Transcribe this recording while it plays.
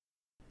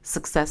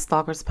Success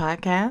Stalkers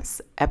Podcast,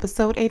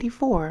 Episode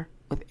 84,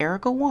 with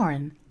Erica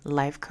Warren,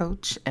 life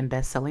coach and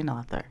best-selling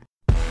author.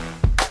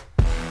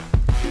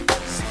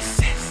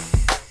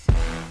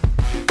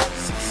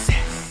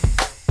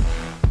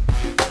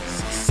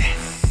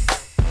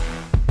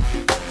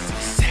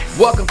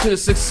 Welcome to the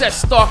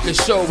Success Stalker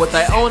Show with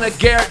Iona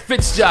Garrett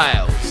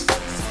Fitzgiles.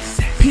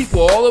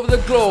 People all over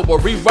the globe are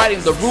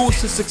rewriting the rules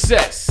to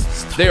success.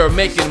 They are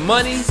making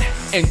money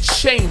and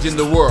changing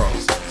the world.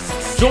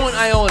 Join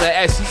Iona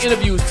as she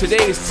interviews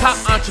today's top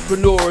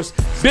entrepreneurs,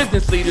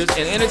 business leaders,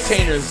 and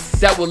entertainers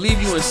that will leave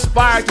you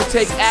inspired to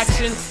take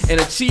action and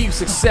achieve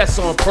success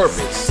on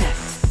purpose.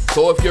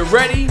 So if you're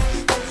ready,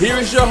 here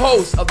is your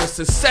host of the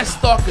Success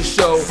Stalker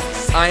Show,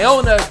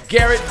 Iona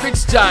Garrett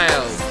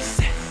Fitzgiles.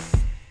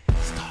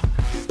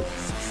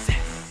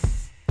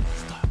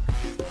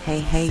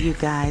 Hey, you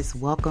guys,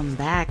 welcome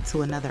back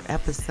to another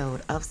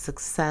episode of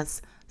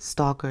Success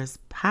Stalkers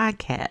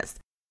Podcast.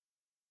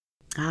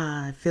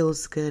 It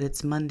feels good.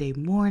 It's Monday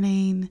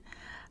morning.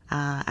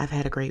 I've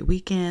had a great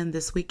weekend.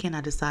 This weekend,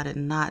 I decided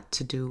not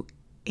to do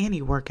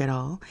any work at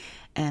all,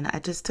 and I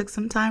just took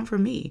some time for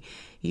me.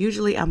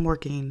 Usually, I'm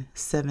working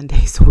 7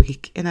 days a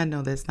week, and I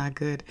know that's not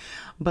good,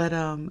 but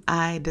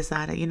I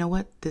decided, you know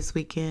what, this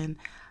weekend,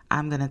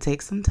 I'm going to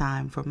take some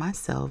time for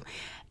myself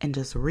and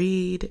just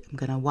read. I'm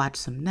going to watch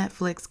some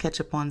Netflix, catch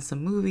up on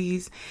some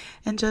movies,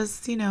 and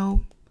just,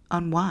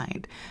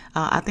 unwind.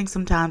 I think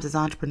sometimes as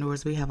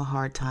entrepreneurs, we have a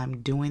hard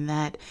time doing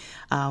that.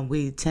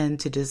 We tend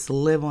to just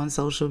live on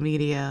social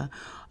media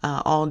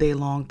all day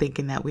long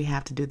thinking that we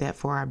have to do that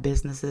for our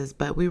businesses,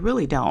 but we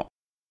really don't.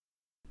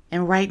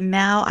 And right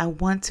now, I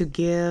want to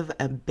give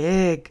a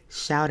big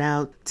shout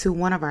out to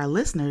one of our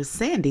listeners,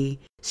 Sandy.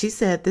 She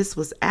said this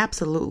was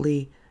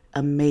absolutely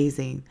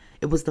amazing.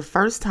 It was the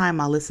first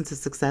time I listened to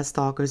Success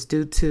Stalkers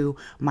due to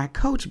my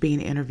coach being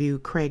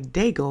interviewed, Craig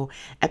Daigle,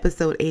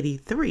 episode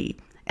 83.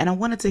 And I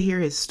wanted to hear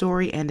his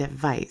story and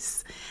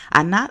advice.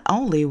 I not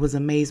only was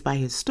amazed by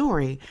his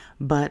story,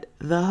 but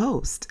the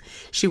host.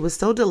 She was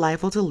so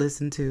delightful to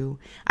listen to.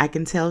 I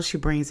can tell she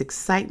brings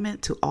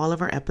excitement to all of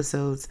her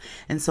episodes,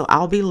 and so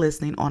I'll be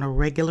listening on a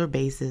regular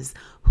basis.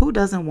 Who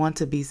doesn't want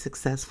to be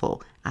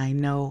successful? I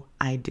know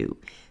I do.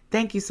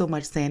 Thank you so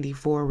much, Sandy,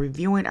 for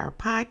reviewing our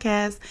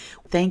podcast.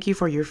 Thank you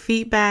for your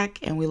feedback,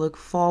 and we look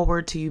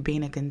forward to you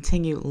being a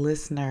continued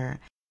listener.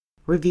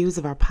 Reviews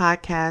of our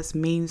podcast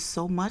means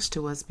so much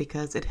to us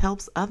because it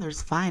helps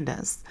others find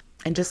us.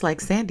 And just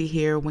like Sandy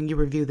here, when you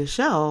review the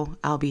show,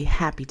 I'll be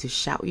happy to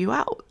shout you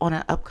out on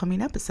an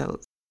upcoming episode.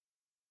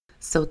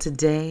 So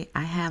today,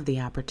 I have the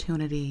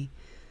opportunity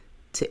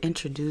to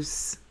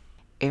introduce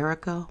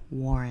Erica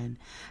Warren.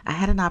 I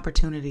had an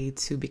opportunity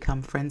to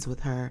become friends with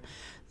her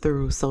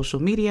through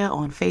social media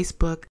on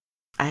Facebook.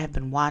 I have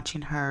been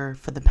watching her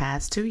for the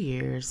past 2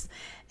 years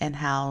and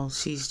how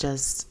she's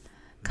just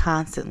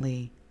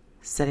constantly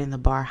setting the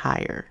bar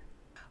higher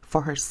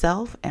for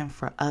herself and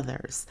for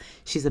others.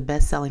 She's a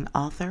best-selling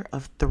author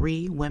of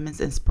 3 women's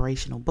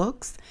inspirational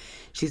books.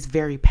 She's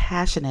very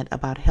passionate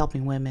about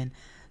helping women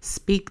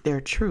speak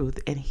their truth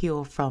and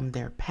heal from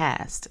their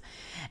past.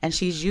 And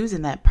she's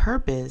using that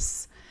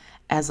purpose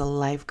as a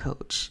life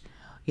coach.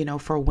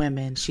 For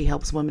women. She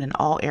helps women in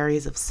all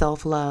areas of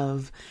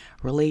self-love,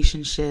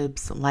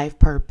 relationships, life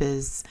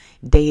purpose,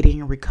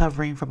 dating,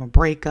 recovering from a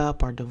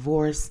breakup or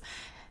divorce.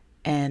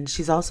 And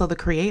she's also the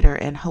creator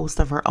and host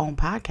of her own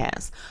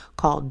podcast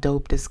called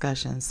Dope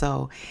Discussions.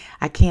 So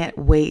I can't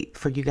wait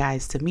for you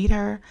guys to meet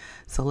her.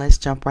 So let's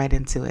jump right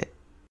into it.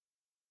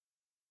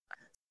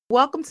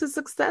 Welcome to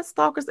Success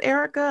Stalkers,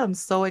 Erica. I'm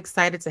so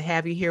excited to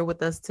have you here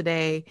with us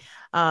today.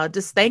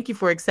 Just thank you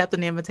for accepting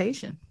the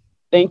invitation.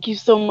 Thank you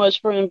so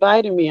much for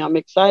inviting me. I'm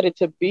excited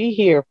to be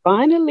here.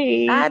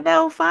 Finally. I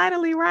know,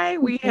 finally, right?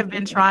 We have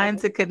been trying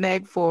to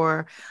connect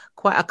for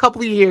quite a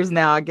couple of years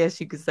now, I guess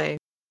you could say.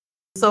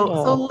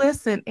 So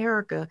listen,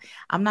 Erica,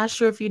 I'm not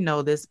sure if you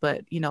know this,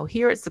 but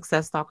here at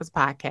Success Stalkers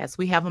Podcast,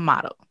 we have a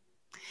motto.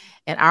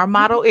 And our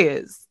motto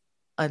is,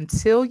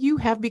 until you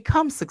have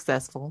become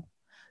successful,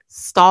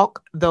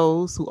 stalk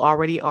those who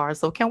already are.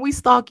 So can we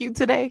stalk you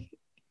today?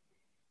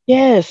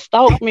 Yes,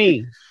 stalk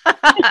me.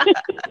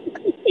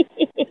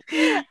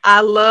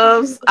 I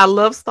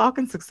love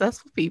stalking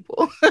successful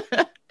people.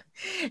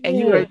 And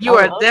you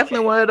are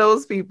definitely one of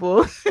those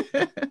people.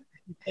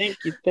 Thank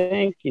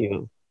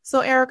you. So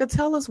Erica,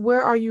 tell us,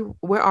 where are you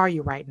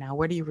right now?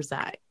 Where do you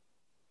reside?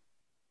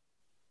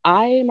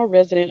 I am a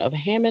resident of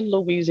Hammond,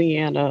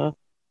 Louisiana.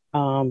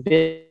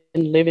 Been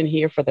living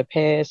here for the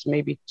past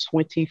maybe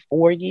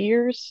 24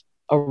 years.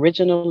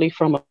 Originally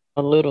from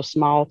a little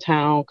small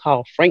town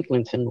called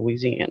Franklinton,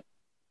 Louisiana.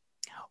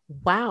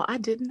 Wow, I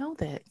didn't know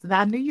that.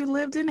 I knew you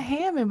lived in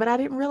Hammond, but I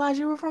didn't realize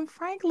you were from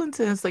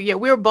Franklinton. So yeah,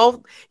 we're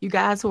both, you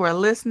guys who are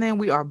listening,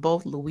 we are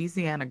both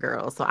Louisiana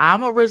girls. So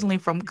I'm originally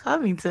from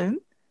Covington,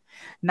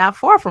 not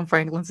far from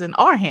Franklinton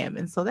or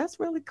Hammond. So that's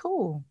really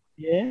cool.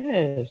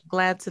 Yes.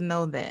 Glad to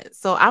know that.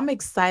 So I'm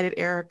excited,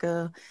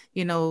 Erica,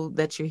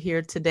 that you're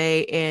here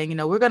today. And,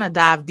 we're going to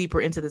dive deeper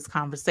into this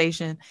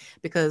conversation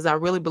because I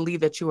really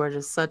believe that you are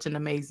just such an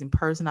amazing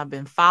person. I've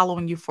been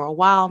following you for a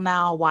while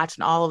now,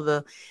 watching all of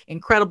the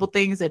incredible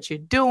things that you're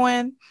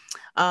doing.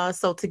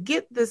 So to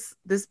get this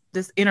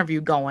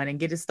interview going and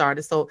get it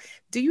started. So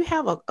do you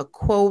have a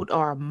quote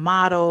or a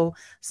motto,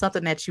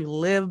 something that you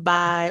live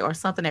by or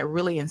something that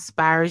really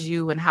inspires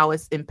you and how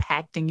it's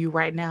impacting you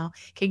right now?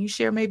 Can you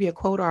share maybe a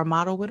quote or a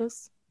motto with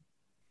us?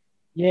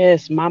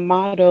 Yes, my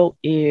motto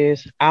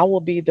is I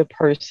will be the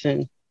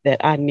person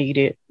that I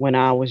needed when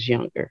I was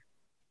younger.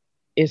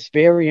 It's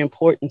very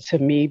important to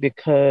me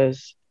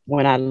because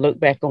when I look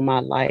back on my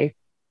life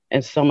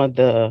and some of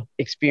the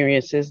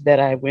experiences that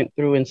I went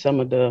through and some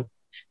of the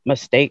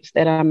mistakes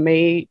that I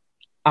made,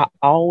 I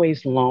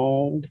always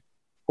longed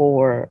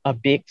for a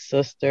big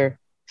sister,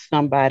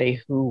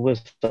 somebody who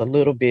was a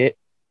little bit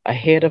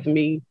ahead of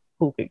me,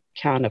 who could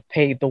kind of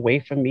pave the way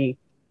for me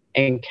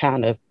and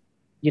kind of,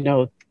 you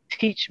know,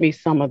 teach me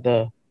some of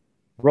the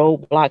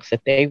roadblocks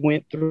that they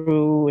went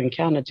through and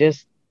kind of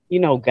just,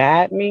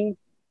 guide me.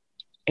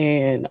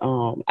 And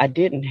I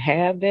didn't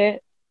have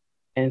that.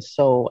 And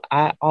so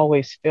I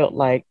always felt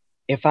like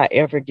if I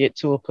ever get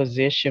to a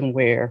position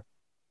where,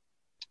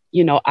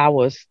 I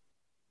was,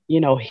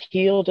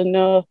 healed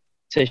enough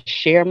to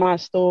share my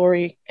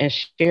story and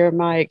share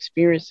my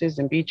experiences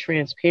and be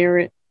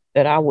transparent,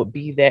 that I would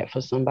be that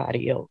for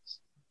somebody else.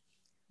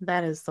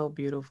 That is so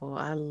beautiful.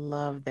 I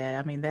love that.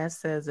 I mean, that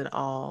says it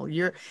all.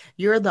 You're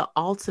the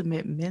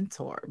ultimate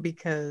mentor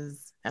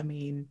because I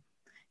mean,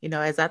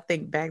 as I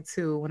think back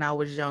to when I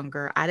was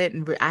younger, I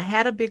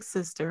had a big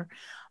sister,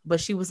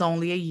 but she was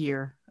only a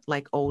year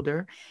like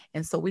older.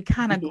 And so we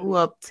kind of Mhm. grew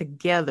up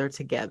together.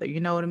 You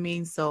know what I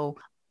mean? So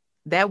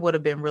that would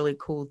have been really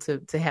cool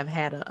to have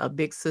had a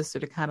big sister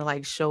to kind of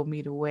like show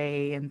me the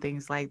way and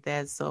things like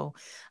that. So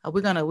we're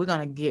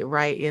gonna get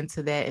right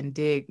into that and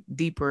dig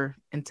deeper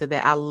into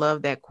that. I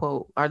love that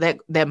quote or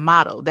that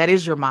motto. That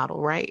is your motto,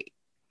 right?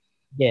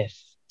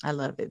 Yes. I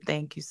love it.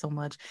 Thank you so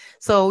much.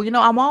 So,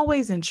 I'm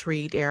always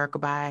intrigued, Erica,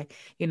 by,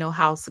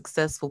 how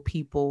successful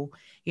people,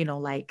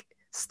 like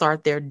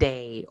start their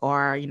day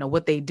or,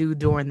 what they do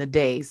during the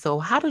day. So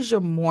how does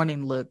your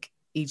morning look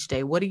each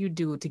day? What do you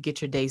do to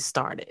get your day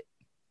started?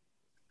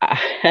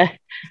 I,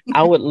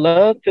 I would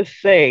love to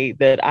say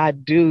that I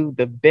do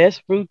the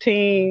best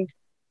routine,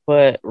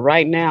 but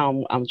right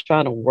now I'm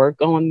trying to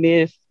work on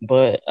this.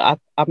 But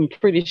I'm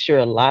pretty sure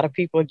a lot of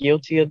people are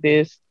guilty of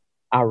this.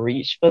 I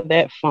reach for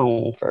that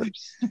phone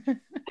first.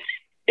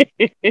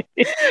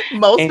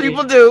 Most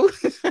people And do.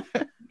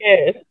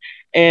 yes,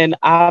 and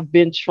I've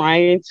been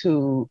trying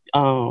to,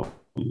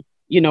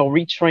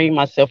 retrain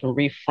myself and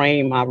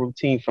reframe my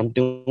routine from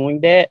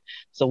doing that.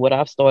 So what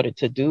I've started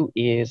to do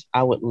is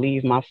I would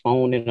leave my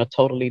phone in a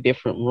totally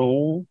different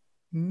room,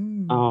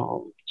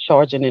 Mm.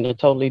 charging in a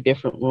totally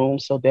different room,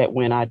 so that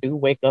when I do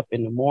wake up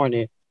in the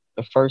morning,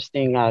 the first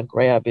thing I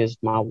grab is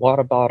my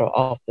water bottle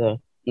off the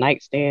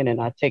nightstand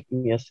and I take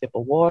me a sip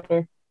of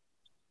water.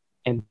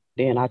 And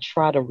then I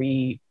try to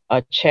read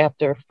a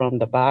chapter from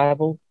the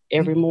Bible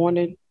every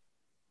morning.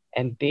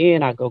 And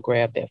then I go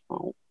grab that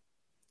phone.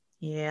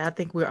 Yeah, I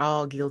think we're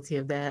all guilty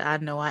of that. I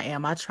know I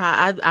am.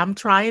 I'm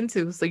trying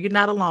to, so you're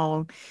not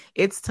alone.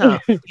 It's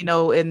tough,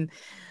 and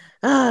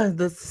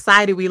the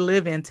society we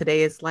live in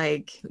today, it's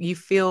like you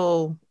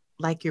feel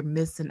like you're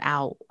missing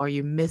out or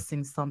you're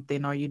missing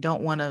something or you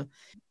don't want to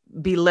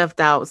be left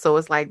out. So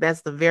it's like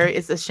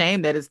it's a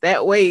shame that it's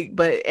that way,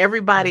 but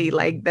everybody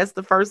like that's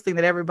the first thing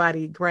that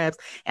everybody grabs.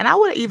 And I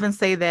would even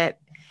say that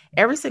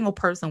every single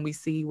person we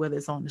see, whether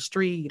it's on the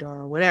street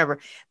or whatever,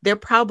 they're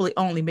probably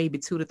only maybe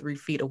 2 to 3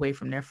 feet away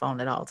from their phone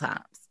at all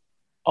times.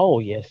 Oh,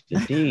 yes,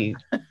 indeed.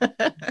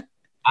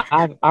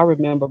 I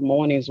remember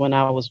mornings when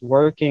I was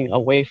working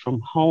away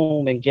from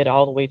home and get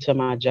all the way to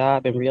my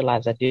job and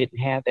realize I didn't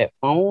have that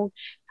phone.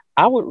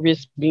 I would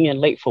risk being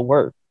late for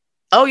work.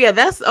 Oh yeah,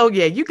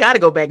 you got to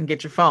go back and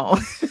get your phone.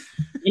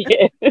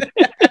 Yeah.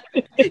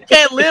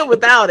 Can't live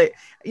without it.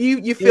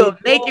 You feel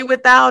naked Exactly.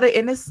 without it.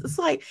 And it's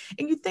like,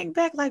 and you think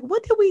back, like,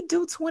 what did we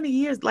do 20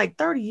 years, like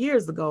 30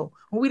 years ago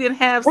when we didn't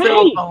have cell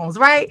Right. phones,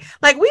 right?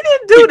 Like we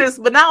didn't do this,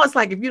 but now it's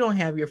like if you don't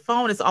have your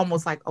phone, it's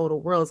almost like, oh, the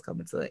world's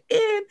coming to an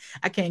end.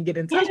 I can't get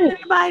in touch with Yes.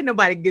 anybody,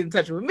 nobody can get in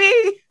touch with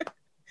me.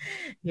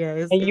 Yeah,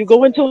 And you it's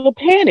go into a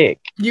panic.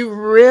 you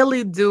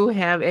really do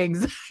have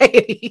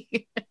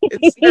anxiety.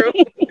 It's true.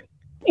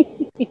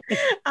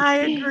 I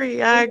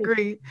agree. I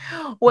agree.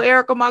 Well,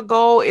 Erica, my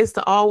goal is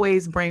to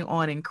always bring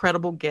on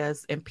incredible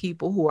guests and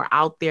people who are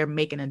out there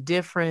making a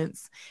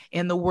difference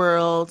in the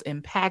world,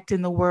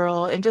 impacting the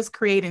world, and just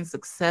creating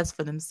success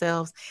for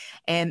themselves.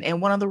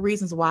 And one of the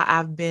reasons why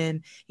I've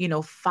been,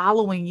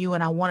 following you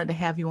and I wanted to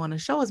have you on the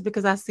show is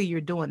because I see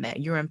you're doing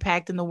that. You're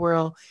impacting the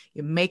world,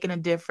 you're making a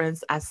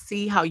difference. I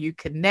see how you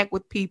connect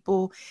with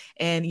people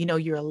and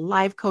you're a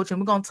life coach. And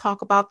we're gonna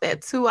talk about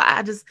that too.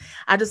 I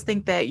just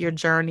think that your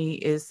journey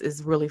is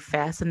really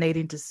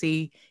fascinating to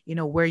see,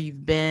 where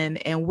you've been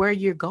and where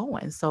you're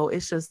going. So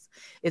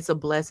it's a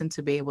blessing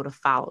to be able to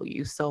follow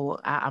you. So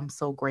I'm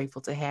so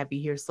grateful to have you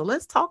here. So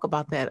let's talk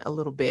about that a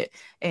little bit.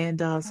 And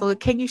so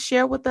can you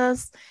share with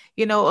us,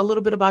 a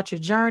little bit about your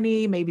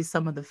journey, maybe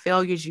some of the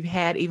failures you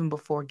had even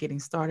before getting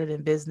started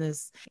in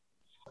business?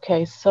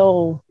 Okay,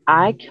 so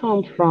I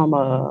come from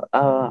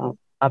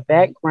a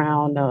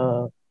background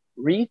of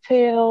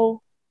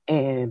retail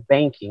and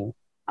banking.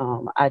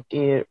 I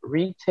did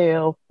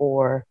retail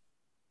for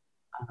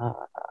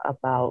uh,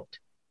 about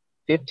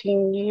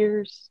 15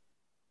 years,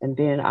 and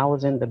then I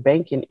was in the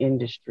banking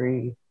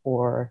industry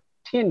for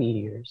 10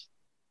 years.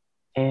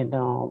 And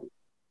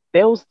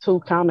those two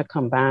kind of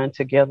combined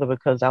together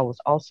because I was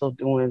also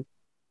doing,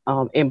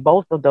 in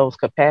both of those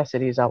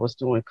capacities, I was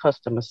doing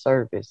customer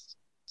service.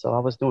 So I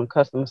was doing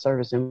customer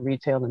service in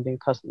retail and then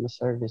customer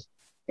service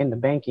in the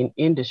banking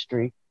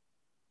industry.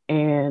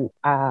 And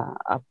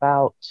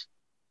about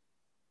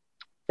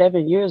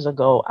 7 years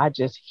ago, I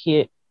just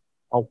hit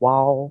a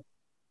wall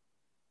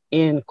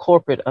in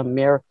corporate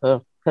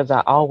America because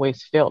I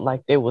always felt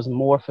like there was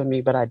more for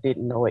me, but I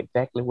didn't know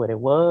exactly what it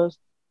was.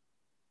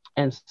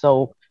 And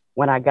so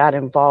when I got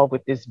involved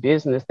with this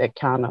business that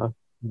kind of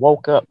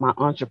woke up my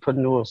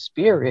entrepreneurial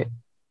spirit,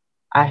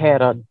 I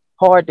had a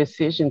hard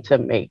decision to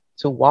make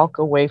to walk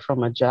away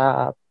from a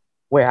job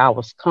where I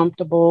was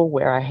comfortable,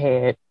 where I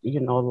had,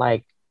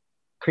 like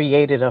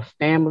created a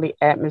family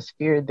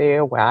atmosphere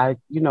there where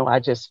I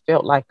just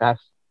felt like I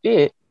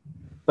fit.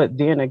 But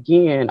then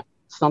again,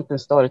 something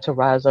started to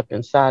rise up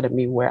inside of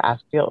me where I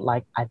felt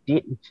like I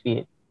didn't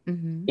fit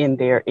Mm-hmm. in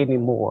there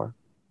anymore.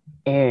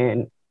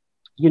 And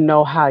you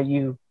know how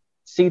you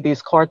see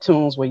these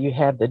cartoons where you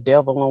have the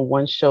devil on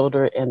one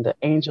shoulder and the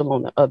angel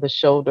on the other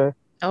shoulder,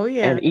 Oh,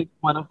 yeah. and each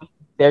one of them,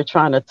 they're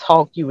trying to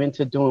talk you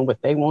into doing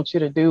what they want you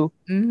to do.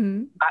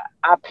 Mm-hmm.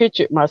 I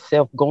pictured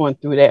myself going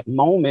through that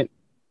moment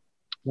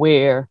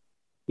where,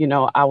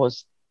 I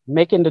was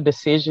making the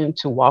decision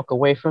to walk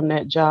away from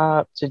that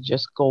job to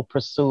just go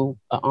pursue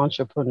an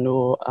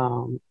entrepreneur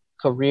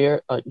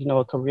career, a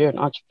career in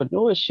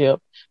entrepreneurship.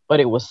 But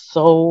it was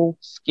so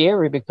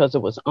scary because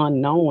it was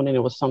unknown and it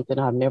was something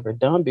I've never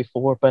done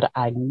before. But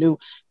I knew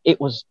it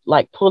was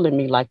like pulling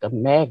me like a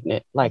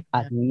magnet. Like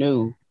I Yeah.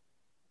 knew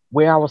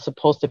where I was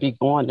supposed to be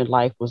going in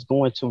life was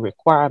going to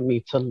require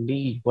me to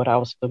leave what I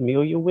was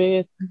familiar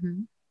with.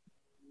 Mm-hmm.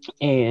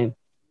 And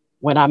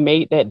when I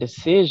made that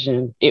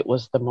decision, it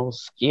was the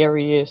most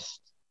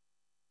scariest,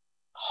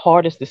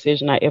 hardest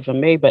decision I ever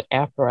made. But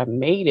after I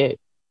made it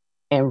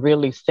and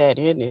really sat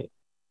in it,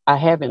 I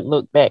haven't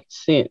looked back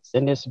since.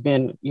 And it's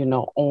been,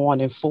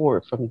 on and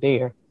forward from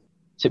there.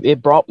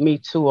 It brought me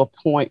to a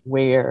point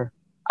where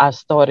I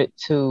started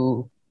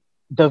to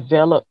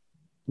develop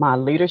my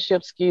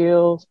leadership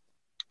skills,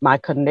 my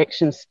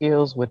connection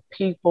skills with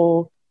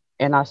people,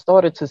 and I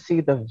started to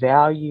see the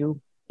value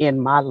in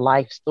my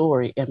life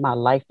story and my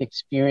life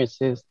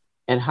experiences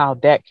and how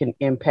that can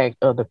impact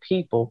other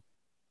people.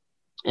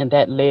 And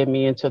that led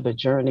me into the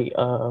journey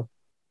of,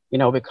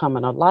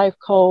 becoming a life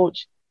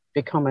coach,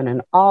 becoming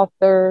an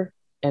author,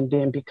 and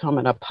then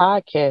becoming a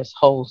podcast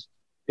host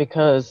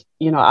because,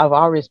 I've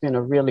always been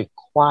a really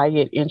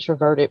quiet,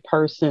 introverted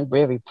person,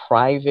 very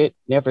private,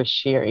 never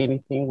share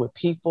anything with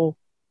people.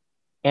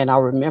 And I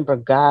remember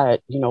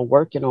God,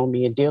 working on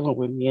me and dealing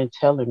with me and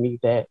telling me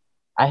that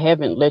I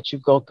haven't let you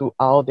go through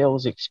all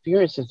those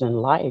experiences in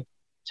life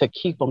to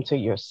keep them to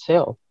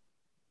yourself.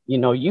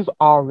 You've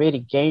already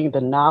gained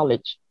the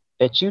knowledge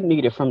that you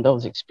needed from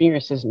those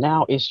experiences.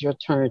 Now it's your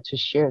turn to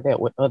share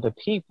that with other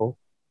people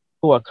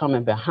who are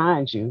coming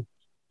behind you.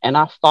 And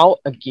I fought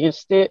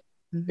against it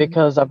Mm-hmm.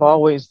 because I've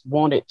always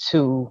wanted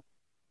to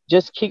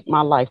just keep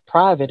my life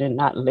private and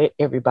not let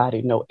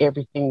everybody know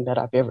everything that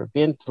I've ever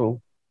been through.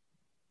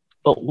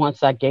 But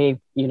once I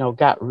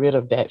got rid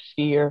of that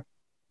fear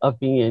of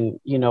being,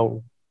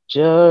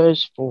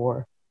 judged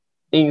for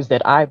things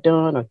that I've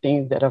done or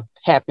things that have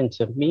happened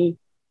to me,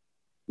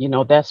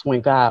 that's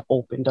when God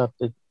opened up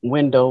the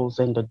windows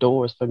and the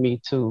doors for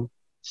me to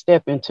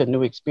step into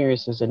new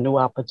experiences and new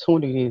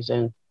opportunities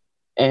and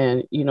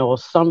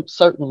some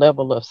certain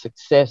level of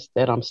success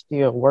that I'm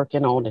still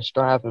working on and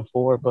striving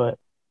for. But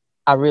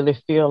I really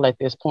feel at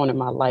this point in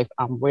my life,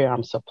 I'm where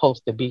I'm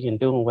supposed to be and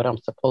doing what I'm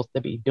supposed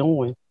to be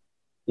doing,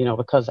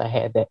 because I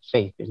had that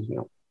faith in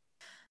him.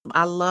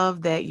 I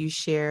love that you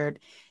shared,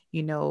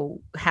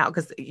 how,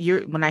 because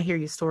when I hear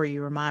your story,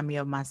 you remind me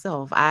of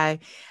myself. I'm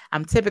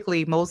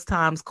typically most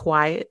times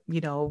quiet,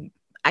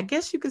 I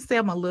guess you could say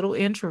I'm a little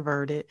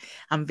introverted.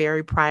 I'm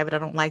very private. I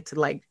don't like to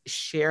like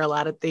share a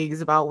lot of things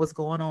about what's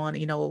going on,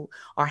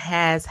 or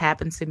has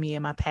happened to me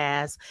in my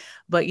past.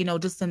 But,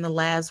 just in the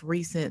last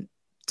recent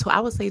I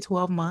would say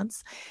 12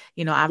 months,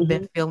 I've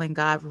been Mm-hmm. feeling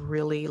God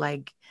really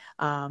like,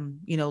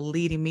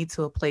 leading me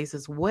to a place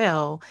as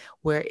well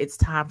where it's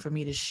time for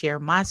me to share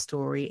my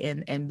story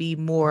and be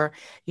more,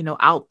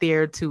 out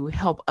there to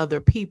help other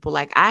people.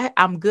 Like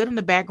I'm good in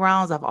the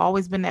backgrounds. I've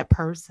always been that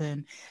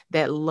person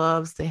that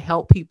loves to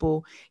help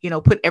people,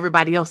 put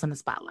everybody else in the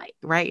spotlight,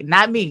 right?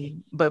 Not me,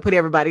 but put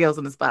everybody else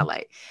in the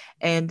spotlight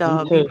and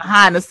Me be too.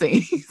 behind the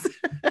scenes.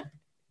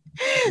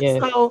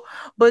 Yes. So,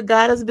 but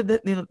God has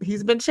been,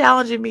 he's been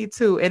challenging me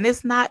too. And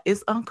it's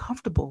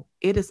uncomfortable.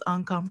 It is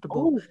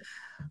uncomfortable. Oh.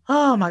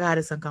 Oh my God,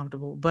 it's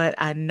uncomfortable. But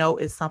I know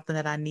it's something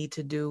that I need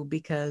to do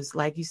because,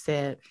 like you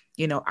said,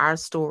 our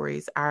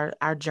stories,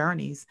 our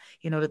journeys,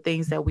 the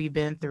things that we've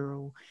been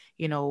through,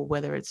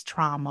 whether it's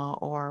trauma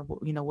or,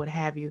 what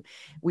have you,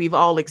 we've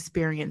all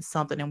experienced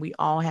something and we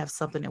all have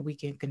something that we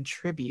can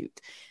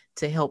contribute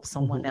to help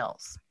someone Mm-hmm.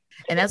 else.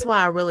 And that's why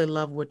I really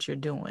love what you're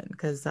doing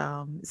because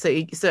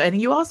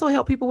and you also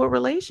help people with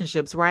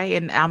relationships, right?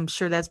 And I'm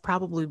sure that's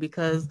probably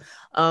because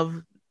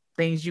of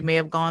things you may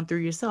have gone through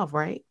yourself,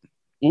 right?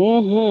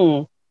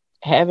 Mm-hmm.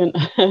 Having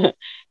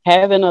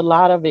having a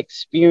lot of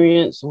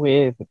experience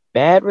with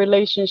bad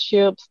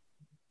relationships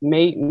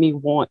made me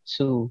want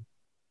to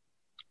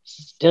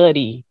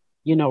study,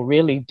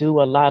 really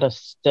do a lot of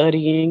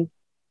studying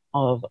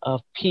of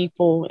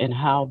people and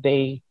how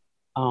they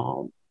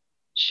um,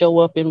 show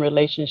up in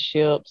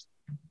relationships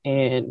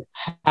and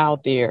how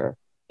their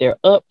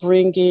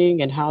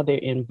upbringing and how their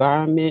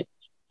environment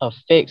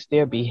affects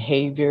their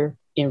behavior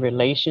in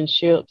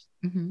relationships.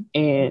 Mm-hmm.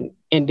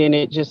 And then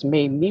it just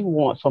made me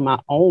want for my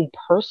own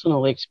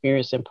personal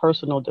experience and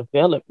personal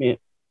development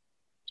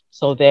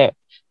so that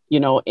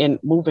in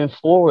moving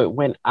forward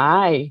when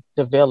I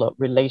develop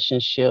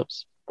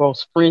relationships,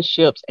 both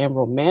friendships and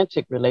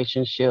romantic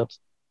relationships,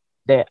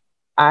 that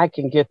I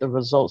can get the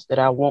results that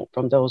I want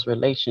from those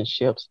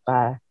relationships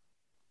by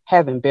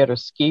having better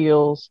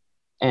skills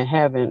and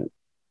having,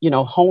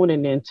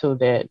 honing into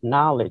that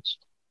knowledge.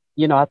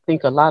 I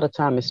think a lot of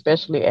time,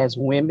 especially as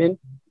women,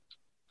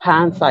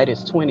 hindsight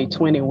is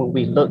 2020. When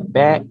we look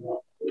back,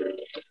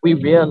 we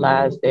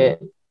realize that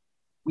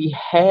we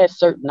had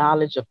certain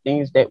knowledge of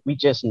things that we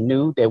just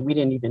knew that we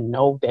didn't even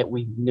know that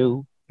we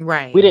knew.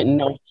 We Right. didn't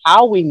know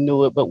how we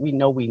knew it, but we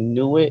know we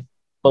knew it,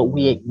 but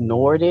we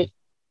ignored it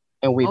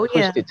and we Oh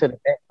yeah. pushed it to the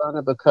back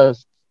burner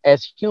because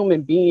as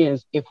human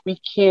beings, if we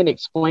can't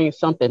explain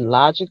something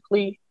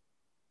logically,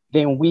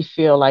 then we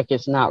feel like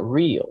it's not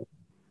real.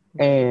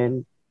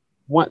 And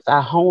once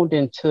I honed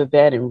into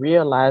that and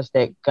realized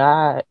that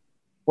God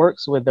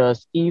works with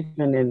us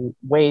even in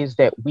ways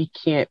that we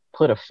can't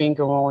put a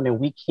finger on and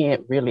we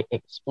can't really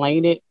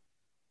explain it,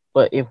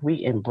 but if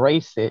we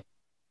embrace it,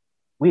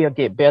 we'll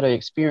get better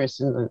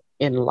experiences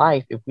in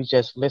life if we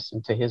just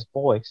listen to his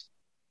voice.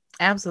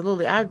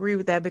 Absolutely. I agree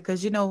with that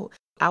because,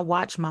 I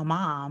watched my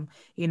mom,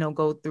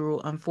 go through,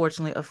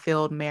 unfortunately, a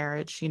failed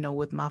marriage,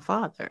 with my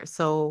father.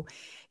 So,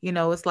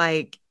 it's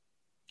like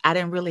I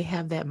didn't really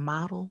have that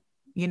model,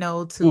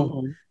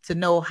 Mm-hmm. to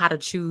know how to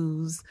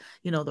choose,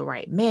 the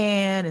right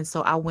man. And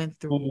so I went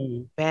through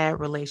Mm-hmm. bad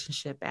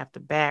relationship after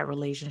bad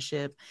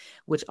relationship,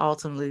 which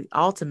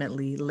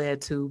ultimately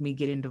led to me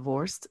getting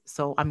divorced.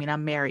 So I mean,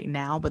 I'm married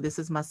now, but this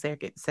is my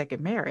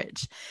second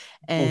marriage.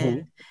 And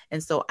Mm-hmm.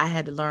 and so I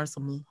had to learn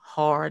some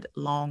hard,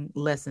 long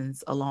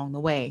lessons along the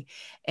way.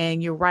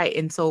 And you're right.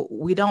 And so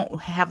we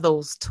don't have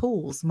those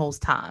tools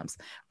most times,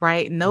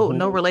 right? No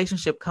Mm-hmm.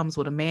 relationship comes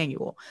with a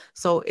manual.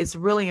 So it's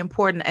really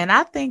important. And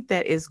I think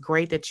that it's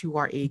great that you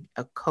are a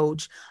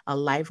coach, a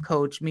life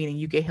coach, meaning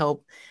you can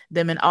help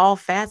them in all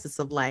facets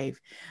of life.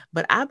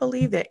 But I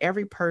believe that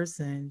every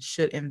person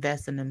should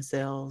invest in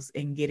themselves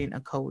in getting a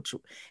coach,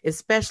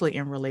 especially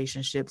in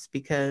relationships,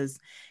 because,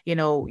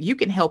 you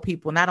can help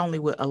people not only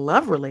with a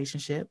love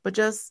relationship, but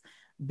just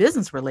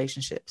business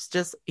relationships,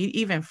 just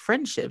even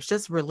friendships,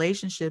 just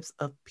relationships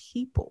of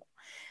people.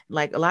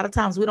 Like a lot of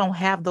times we don't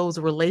have those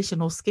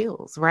relational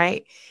skills,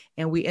 right?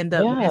 And we end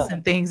up Yeah.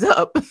 messing things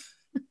up.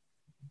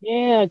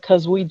 Yeah,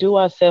 because we do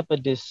ourselves a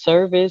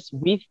disservice.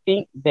 We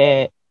think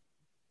that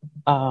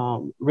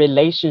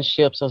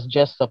relationships are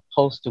just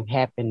supposed to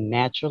happen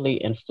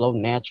naturally and flow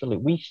naturally.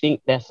 We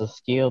think that's a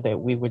skill that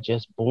we were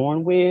just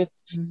born with,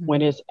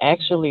 when Mhm. it's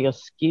actually a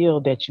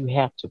skill that you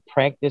have to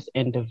practice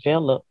and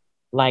develop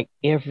like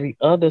every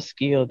other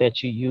skill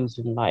that you use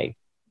in life.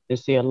 You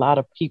see, a lot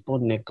of people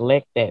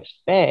neglect that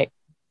fact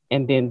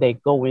and then they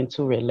go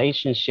into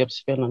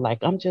relationships feeling like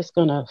I'm just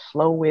going to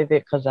flow with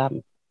it because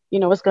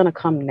it's going to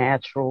come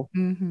natural.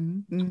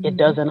 Mhm. It Mhm.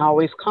 doesn't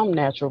always come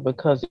natural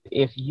because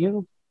if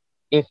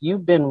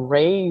you've been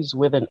raised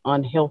with an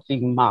unhealthy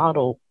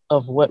model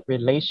of what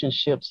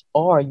relationships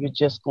are, you're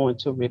just going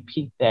to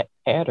repeat that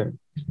pattern.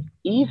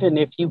 Even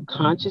if you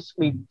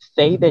consciously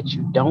say that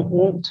you don't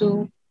want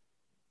to,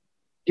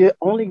 you're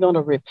only going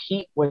to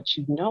repeat what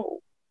you know.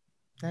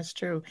 That's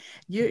true.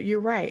 You're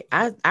right.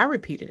 I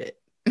repeated it.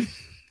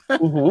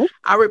 Mm-hmm.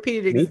 I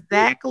repeated Me too.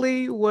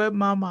 exactly what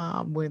my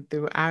mom went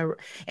through.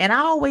 And I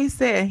always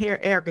said, here,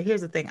 Erica,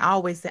 here's the thing. I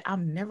always said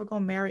I'm never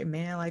gonna marry a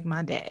man like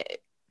my dad.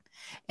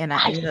 And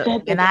I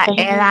said the I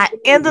same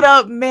ended thing.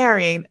 up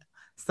marrying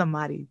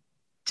somebody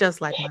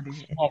just like my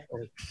dad.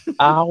 Exactly.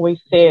 I always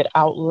said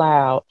out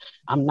loud,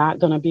 I'm not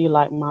going to be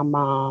like my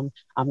mom.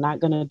 I'm not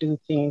going to do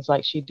things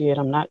like she did.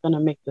 I'm not going to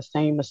make the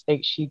same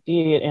mistakes she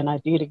did. And I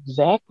did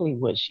exactly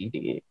what she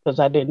did because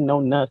I didn't know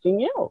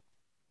nothing else.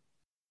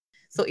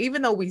 So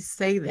even though we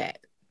say that,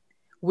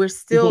 we're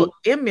Hmm. still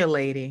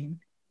emulating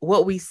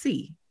what we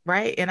see,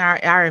 right? In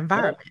our Yeah.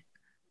 environment.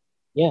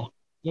 Yeah.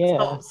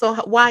 Yeah. So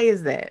why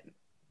is that?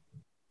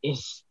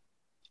 It's,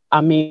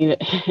 I mean,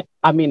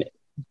 I mean,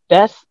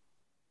 that's,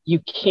 you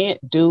can't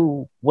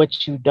do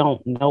what you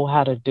don't know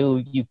how to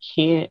do. You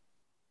can't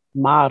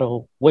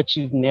model what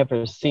you've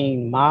never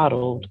seen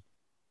modeled.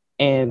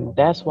 And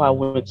that's why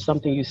when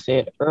something you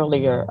said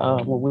earlier,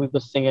 when we were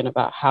saying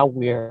about how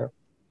we're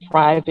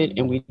private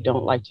and we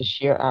don't like to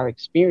share our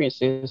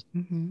experiences,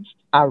 Mm-hmm.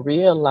 I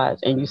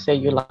realized, and you say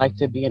you like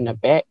to be in the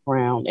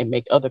background and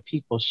make other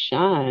people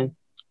shine.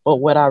 But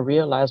what I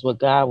realized, what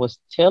God was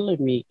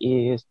telling me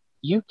is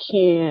you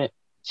can't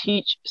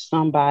teach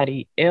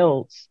somebody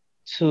else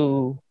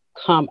to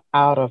come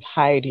out of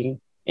hiding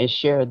and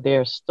share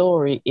their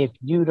story if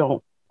you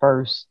don't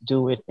first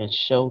do it and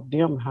show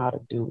them how to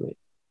do it.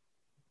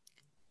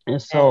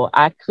 And That so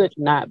I could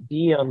not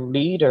be a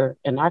leader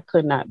and I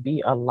could not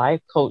be a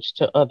life coach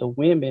to other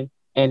women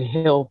and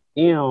help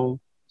them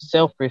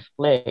self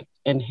reflect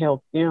and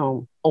help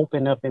them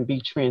open up and be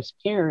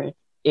transparent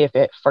if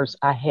at first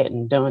I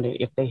hadn't done it,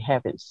 if they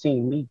haven't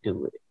seen me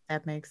do it.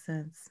 that makes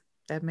sense.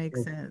 That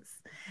makes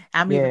sense.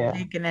 I'm even Yeah.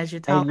 thinking as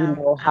you're And you talking,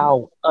 know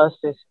how us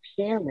as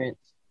parents,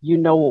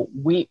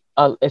 we,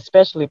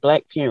 especially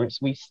Black parents,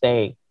 we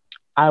say,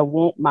 I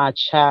want my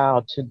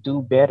child to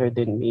do better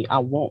than me. I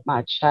want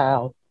my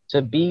child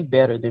to be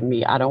better than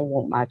me. I don't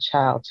want my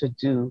child to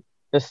do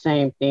the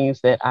same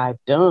things that I've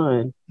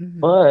done,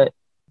 Mhm. but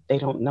they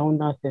don't know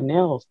nothing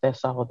else.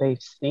 That's all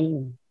they've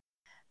seen.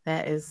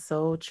 That is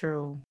so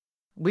true.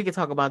 We could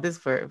talk about this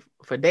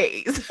for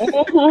days.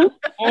 Hmm.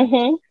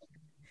 Hmm.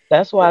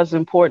 That's why it's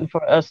important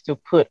for us to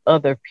put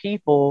other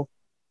people,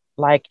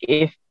 like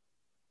if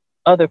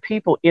other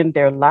people in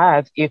their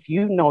lives, if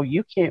you know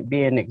you can't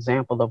be an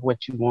example of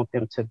what you want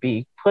them to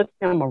be, put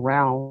them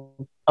around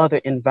other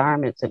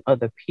environments and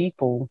other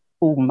people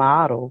who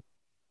model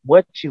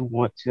what you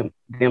want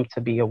them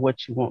to be or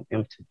what you want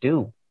them to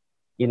do.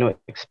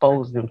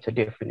 Expose them to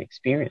different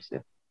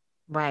experiences.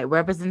 Right.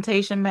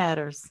 Representation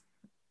matters.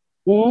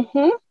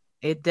 Hmm.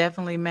 It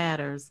definitely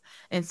matters.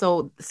 And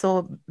so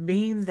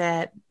being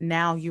that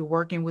now you're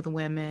working with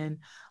women,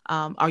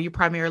 are you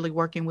primarily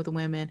working with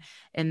women?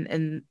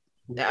 And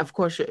of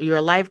course you're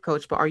a life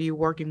coach, but are you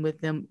working with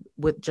them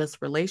with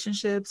just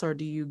relationships, or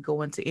do you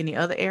go into any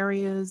other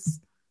areas?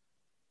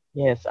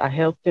 Yes, I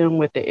help them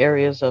with the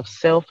areas of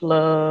self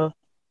love,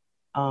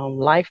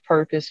 life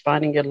purpose,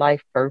 finding your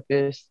life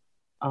purpose,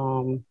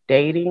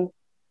 dating,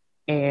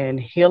 and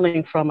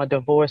healing from a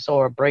divorce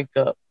or a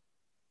breakup.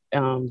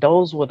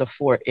 Those were the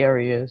four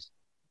areas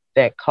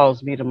that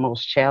caused me the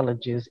most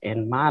challenges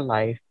in my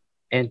life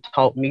and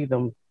taught me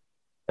the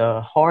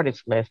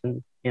hardest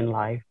lessons in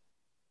life.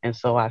 And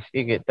so I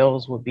figured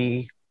those would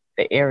be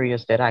the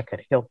areas that I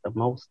could help the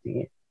most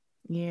in.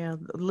 Yeah,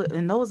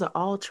 and those are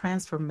all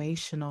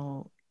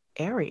transformational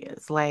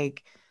areas.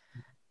 Like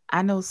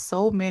I know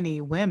so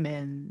many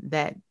women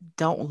that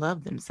don't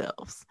love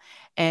themselves.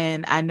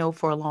 And I know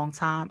for a long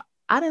time,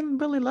 I didn't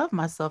really love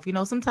myself.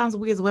 Sometimes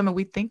we as women,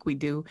 we think we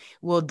do.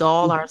 We'll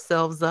doll Mm-hmm.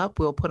 ourselves up.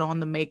 We'll put on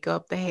the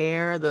makeup, the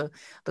hair, the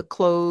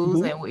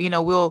clothes,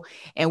 Mm-hmm.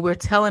 and we're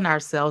telling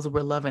ourselves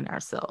we're loving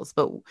ourselves.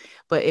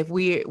 But if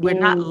we're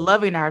not Mm-hmm.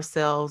 loving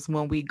ourselves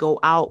when we go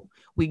out,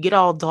 we get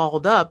all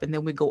dolled up and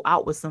then we go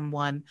out with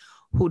someone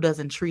who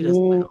doesn't treat us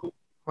well,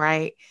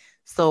 right?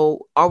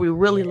 So are we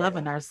really Yeah.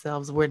 loving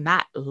ourselves? We're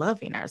not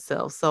loving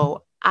ourselves.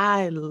 So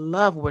I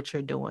love what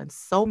you're doing.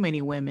 So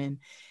many women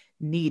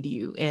need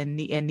you and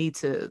need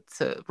to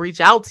reach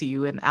out to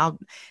you. And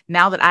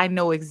now that I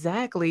know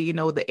exactly,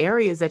 the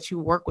areas that you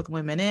work with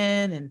women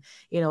in, and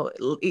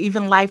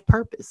even life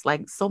purpose.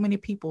 Like so many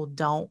people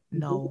don't Mm-hmm.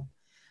 know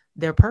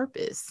their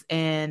purpose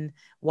and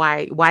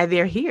why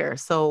they're here.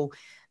 So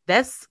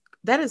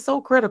that is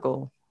so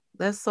critical.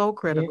 That's so Yeah.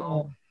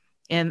 critical.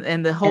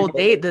 And the whole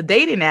And the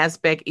dating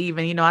aspect,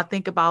 even, I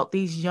think about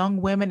these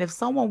young women.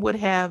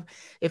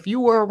 If you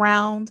were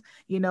around,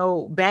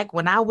 back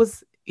when I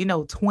was,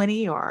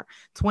 20 or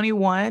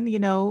 21,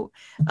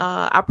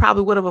 I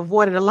probably would have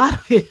avoided a lot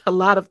of it, a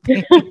lot of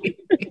things.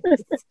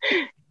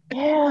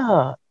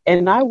 yeah.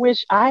 And I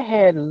wish I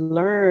had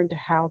learned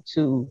how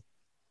to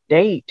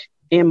date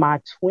in my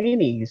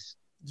 20s.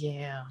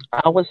 Yeah.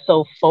 I was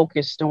so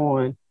focused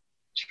on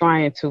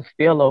trying to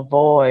fill a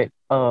void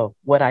of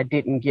what I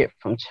didn't get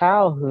from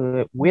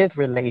childhood with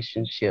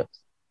relationships.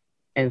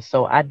 And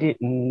so I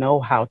didn't know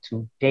how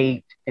to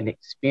date and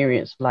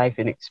experience life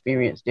and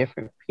experience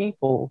different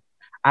people.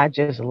 I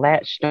just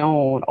latched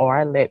on, or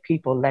I let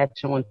people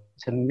latch on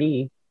to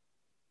me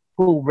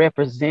who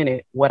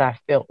represented what I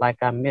felt like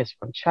I missed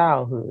from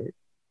childhood.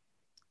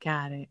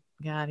 Got it.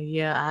 Got it.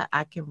 Yeah,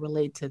 I can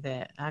relate to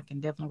that. I can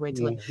definitely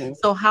relate to it. Hmm.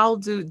 So how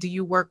do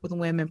you work with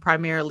women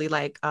primarily?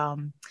 Like,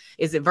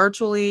 is it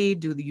virtually?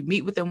 Do you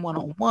meet with them one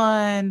on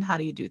one? How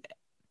do you do that?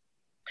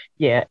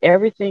 Yeah,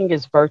 everything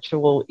is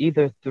virtual,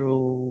 either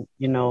through,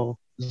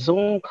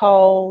 Zoom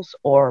calls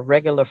or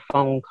regular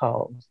phone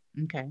calls.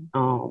 Okay.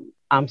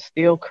 I'm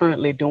still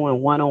currently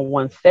doing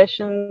one-on-one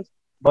sessions,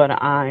 but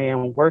I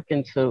am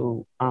working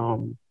to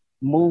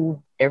move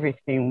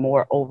everything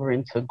more over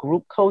into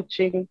group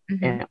coaching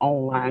Hmm. and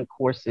online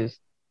courses.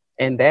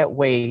 And that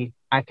way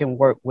I can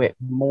work with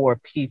more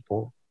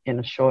people in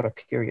a shorter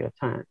period of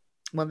time.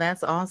 Well,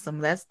 that's awesome.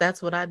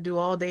 That's what I do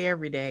all day,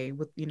 every day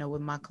with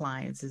with my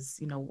clients is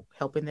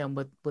helping them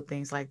with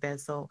things like that.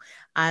 So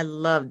I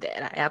love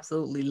that. I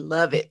absolutely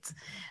love it.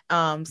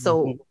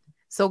 So Mhm.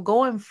 so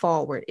going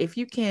forward, if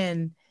you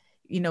can,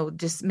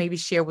 just maybe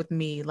share with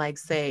me, like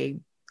say,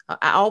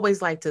 I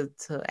always like to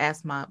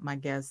ask my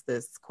guests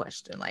this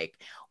question, like,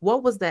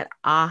 what was that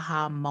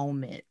aha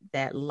moment,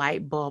 that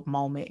light bulb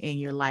moment in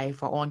your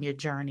life or on your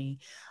journey,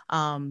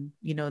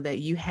 that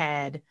you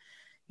had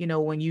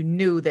when you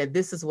knew that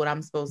this is what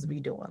I'm supposed to be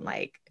doing.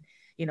 Like,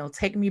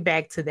 take me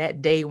back to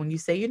that day when you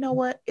say, you know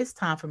what, it's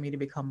time for me to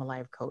become a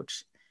life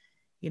coach.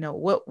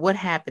 What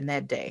happened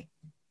that day?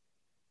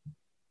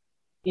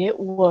 It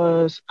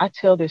was, I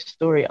tell this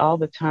story all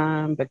the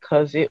time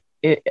because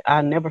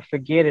I never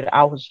forget it.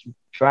 I was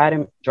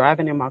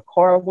driving in my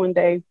car one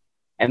day,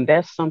 and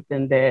that's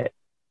something that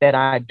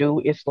I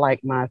do. It's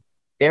like my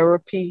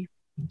therapy,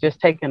 just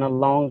taking a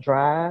long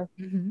drive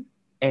Hmm.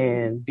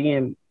 and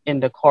being in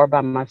the car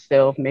by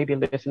myself, maybe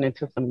listening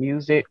to some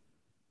music,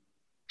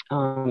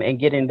 and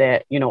getting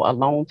that,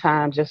 alone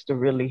time just to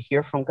really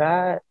hear from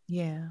God.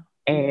 Yeah.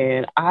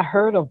 And I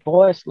heard a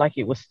voice like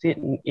it was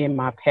sitting in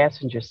my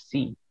passenger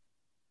seat.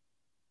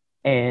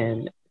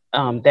 And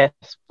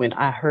that's when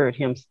I heard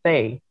him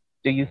say,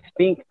 "Do you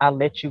think I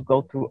let you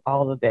go through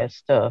all of that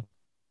stuff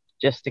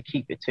just to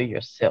keep it to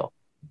yourself?"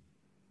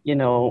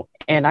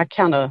 And I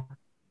kind of,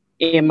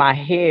 in my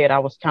head, I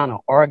was kind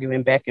of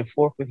arguing back and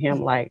forth with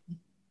him, like,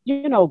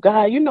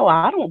 God,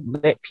 I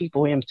don't let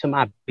people into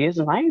my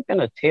business. I ain't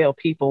gonna tell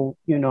people,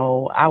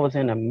 I was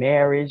in a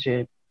marriage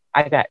and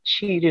I got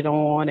cheated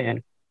on,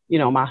 and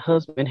my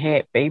husband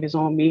had babies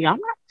on me. I'm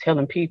not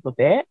telling people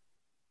that.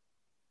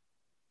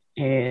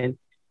 And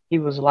he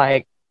was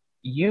like,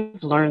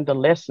 "You've learned the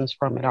lessons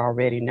from it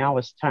already. Now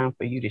it's time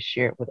for you to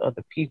share it with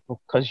other people,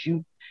 because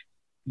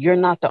you're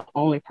not the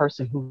only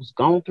person who's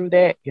gone through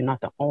that. You're not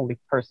the only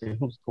person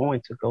who's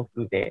going to go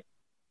through that.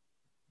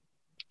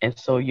 And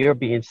so you're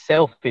being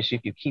selfish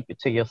if you keep it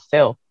to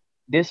yourself."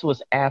 This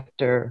was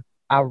after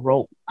I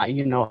wrote, I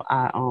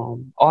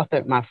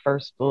authored my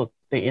first book,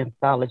 the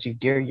anthology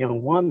Dear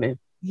Young Woman,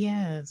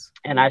 Yes.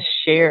 and I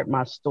shared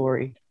my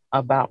story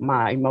about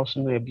my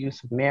emotionally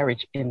abusive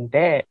marriage in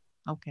that.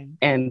 Okay.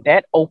 And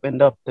that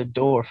opened up the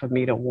door for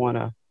me to want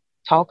to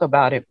talk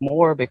about it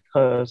more,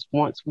 because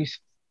once we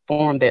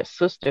formed that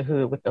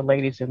sisterhood with the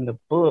ladies in the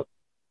book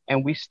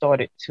and we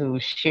started to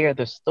share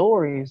the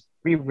stories,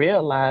 we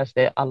realized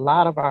that a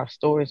lot of our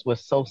stories were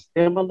so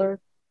similar.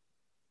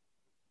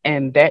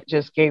 And that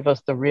just gave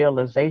us the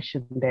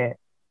realization that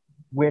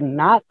we're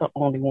not the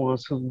only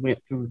ones who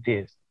went through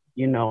this,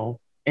 you know.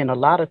 And a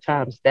lot of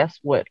times that's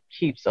what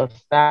keeps us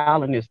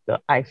silent, is the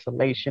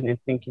isolation and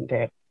thinking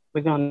that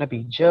we're going to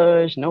be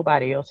judged.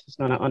 Nobody else is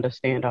going to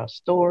understand our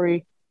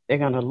story. They're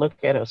going to look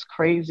at us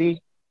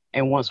crazy.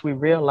 And once we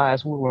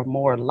realize we were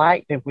more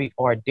alike than we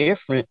are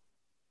different,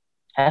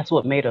 that's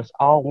what made us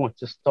all want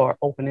to start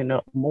opening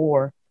up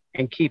more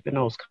and keeping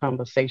those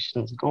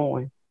conversations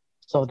going.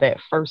 So that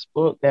first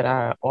book that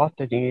I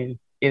authored in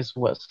is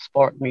what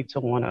sparked me to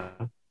want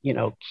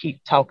to,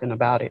 keep talking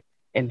about it.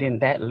 And then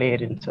that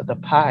led into the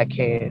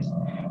podcast,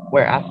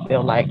 where I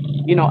feel like,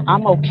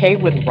 I'm okay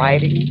with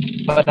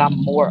writing, but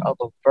I'm more of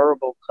a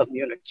verbal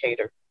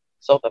communicator.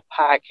 So the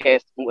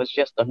podcast was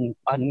just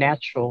a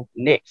natural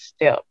next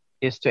step,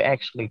 is to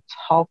actually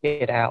talk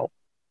it out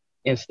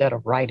instead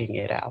of writing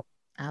it out.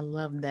 I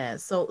love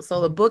that. So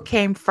the book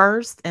came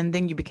first and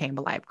then you became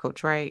a life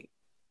coach, right?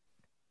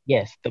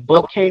 Yes, the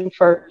book came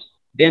first,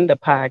 then the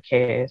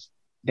podcast,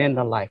 then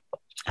the life.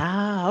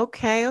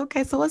 Okay,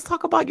 okay. So let's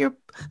talk about your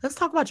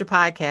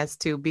podcast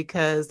too,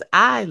 because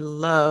I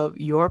love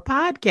your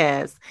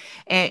podcast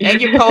and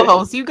your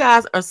co-host. You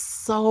guys are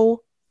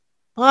so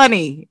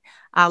funny.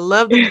 I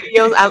love the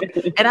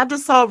videos. And I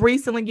just saw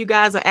recently you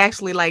guys are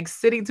actually like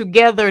sitting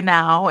together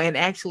now and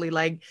actually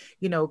like,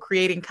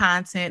 creating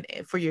content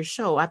for your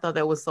show. I thought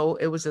it was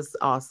just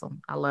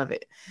awesome. I love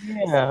it.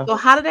 Yeah. So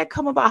how did that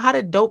come about? How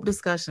did Dope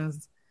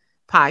Discussions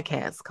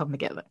podcast come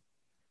together?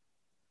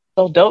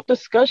 So Dope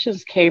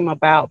Discussions came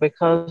about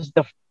because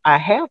I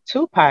have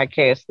two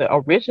podcasts. The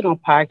original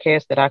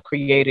podcast that I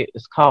created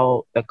is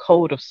called The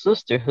Code of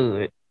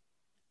Sisterhood,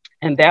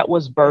 and that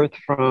was birthed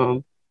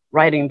from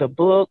writing the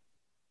book.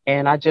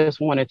 And I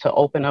just wanted to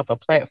open up a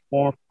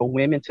platform for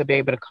women to be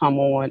able to come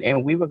on,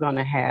 and we were going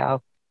to have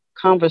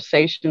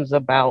conversations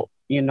about,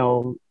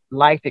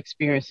 life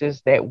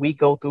experiences that we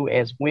go through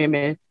as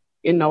women,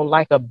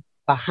 like a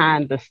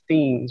behind the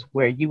scenes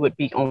where you would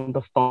be on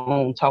the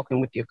phone talking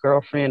with your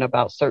girlfriend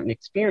about certain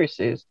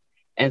experiences.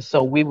 And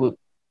so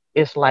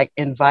it's like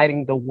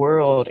inviting the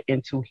world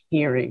into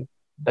hearing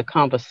the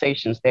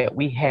conversations that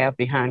we have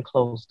behind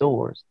closed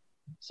doors.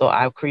 So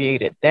I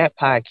created that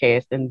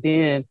podcast. And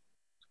then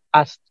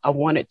I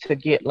wanted to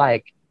get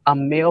like a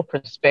male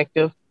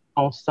perspective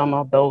on some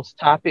of those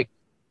topics.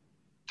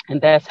 And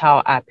that's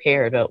how I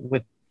paired up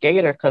with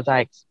Gator, because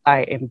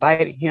I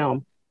invited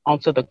him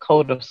onto the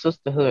Code of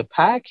Sisterhood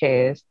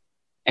podcast.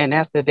 And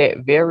after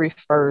that very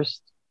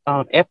first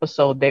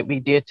episode that we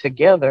did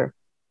together,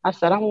 I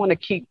said, I want to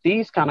keep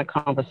these kind of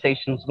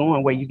conversations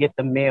going where you get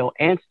the male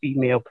and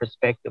female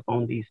perspective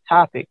on these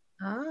topics.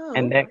 Oh,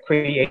 And that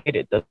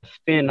created the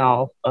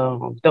spin-off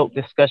Dope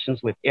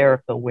Discussions with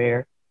Erica,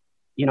 where,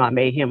 I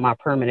made him my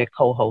permanent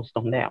co-host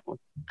on that one.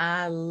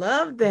 I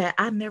love that.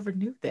 I never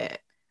knew that.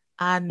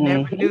 I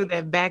never Mm-hmm. knew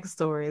that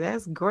backstory.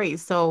 That's great.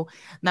 So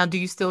now, do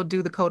you still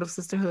do the Code of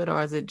Sisterhood,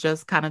 or is it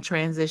just kind of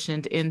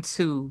transitioned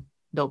into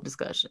Dope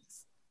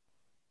Discussions?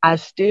 I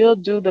still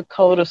do the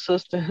Code of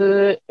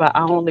Sisterhood, but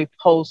I only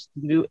post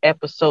new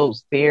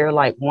episodes there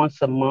like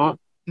once a month,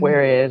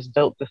 whereas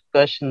Dope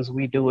Discussions,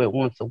 we do it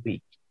once a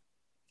week.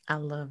 I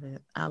love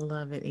it. I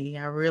love it, E.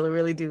 I really,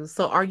 really do.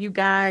 So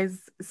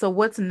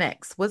what's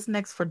next? What's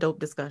next for Dope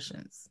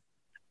Discussions?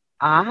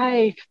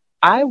 I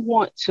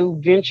want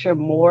to venture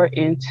more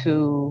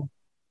into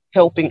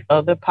helping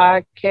other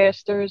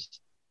podcasters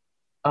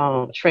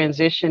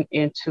transition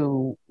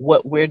into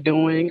what we're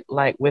doing,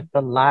 like with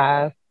the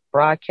live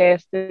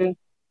broadcasting.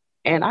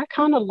 And I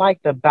kind of like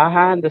the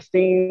behind the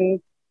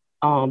scenes,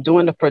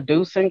 doing the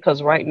producing,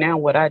 because right now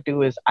what I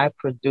do is I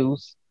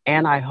produce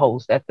and I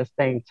host at the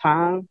same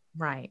time.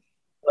 Right.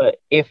 But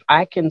if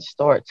I can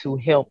start to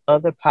help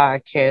other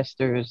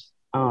podcasters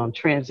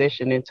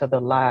transition into the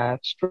live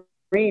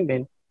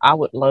streaming, I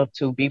would love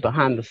to be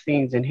behind the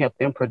scenes and help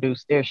them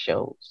produce their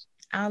shows.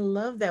 I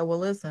love that. Well,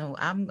 listen,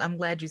 I'm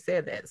glad you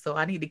said that. So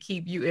I need to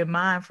keep you in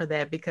mind for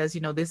that, because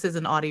this is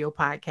an audio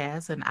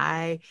podcast, and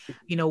I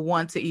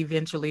want to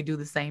eventually do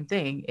the same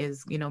thing,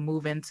 is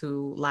move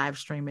into live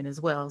streaming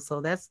as well.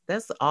 So that's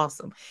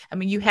awesome. I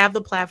mean, you have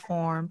the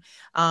platform,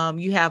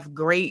 you have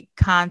great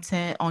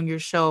content on your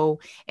show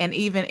and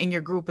even in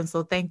your group, and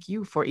so thank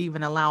you for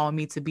even allowing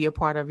me to be a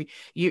part of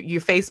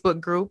your Facebook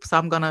group. So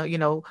I'm gonna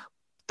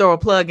throw a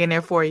plug in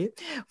there for you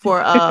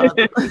for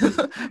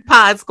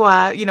Pod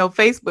Squad,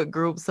 Facebook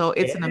group. So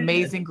it's an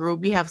amazing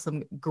group. You have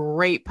some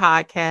great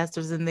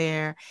podcasters in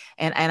there,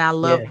 and I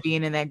love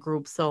being in that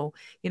group. So,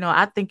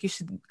 I think you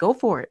should go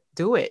for it.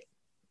 Do it.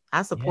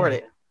 I support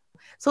it.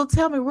 So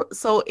tell me,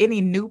 so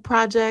any new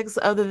projects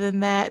other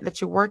than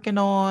that you're working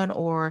on,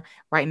 or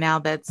right now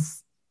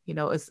that's,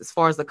 as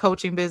far as the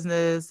coaching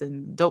business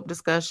and Dope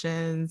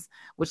Discussions,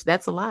 which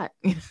that's a lot.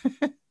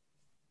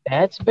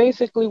 That's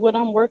basically what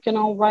I'm working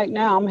on right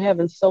now. I'm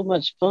having so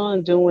much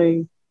fun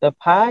doing the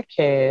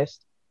podcast,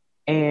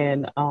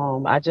 and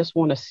I just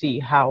want to see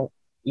how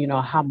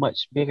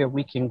much bigger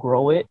we can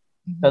grow it,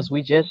 because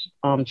we just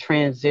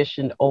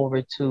transitioned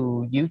over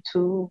to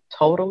YouTube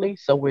totally.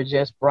 So we're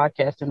just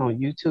broadcasting on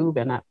YouTube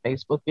and not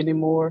Facebook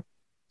anymore.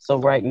 So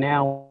right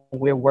now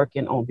we're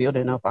working on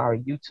building up our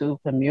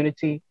YouTube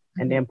community,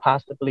 and then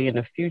possibly in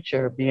the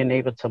future being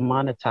able to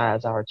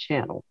monetize our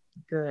channel.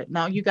 Good.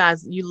 Now, you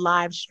guys, you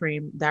live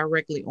stream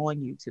directly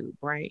on YouTube,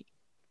 right?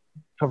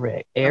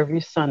 Correct.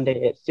 Every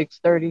Sunday at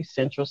 6:30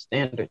 Central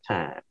Standard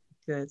Time.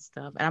 Good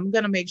stuff. And I'm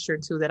going to make sure,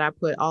 too, that I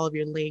put all of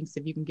your links.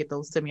 If you can get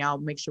those to me, I'll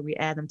make sure we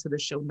add them to the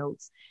show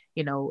notes,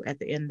 at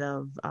the end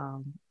of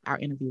our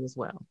interview as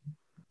well.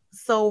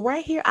 So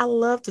right here, I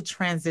love to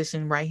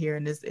transition right here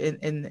in this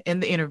in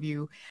the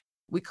interview.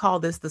 We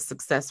call this the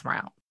success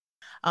round.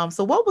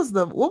 So what was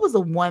the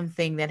one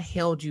thing that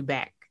held you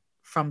back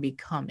from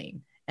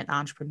becoming an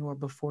entrepreneur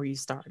before you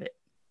started?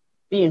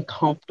 Being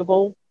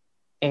comfortable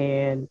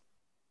and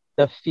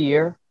the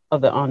fear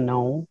of the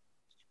unknown.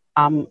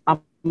 I'm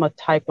a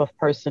type of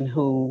person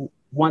who,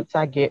 once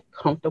I get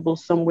comfortable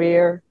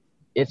somewhere,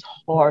 it's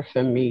hard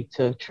for me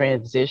to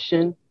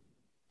transition.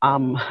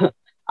 I'm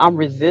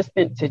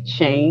resistant to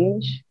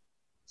change.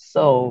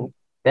 So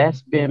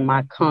that's been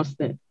my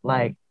constant,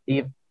 like,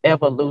 the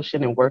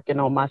evolution and working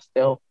on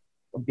myself,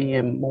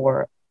 being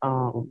more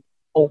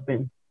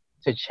open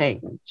to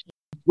change.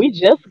 We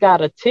just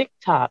got a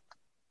TikTok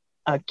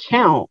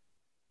account.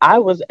 I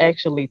was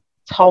actually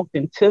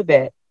talking to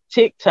that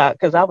TikTok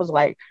because I was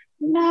like,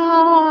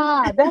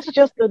 nah, that's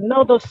just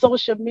another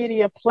social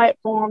media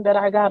platform that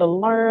I got to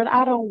learn.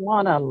 I don't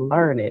want to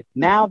learn it.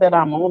 Now that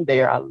I'm on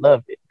there, I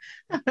love it.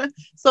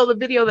 So the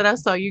video that I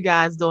saw you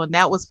guys doing,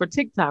 that was for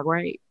TikTok,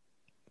 right?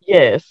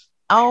 Yes.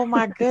 Oh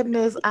my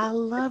goodness, I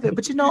love it.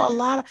 But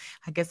I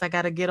guess I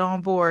got to get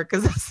on board,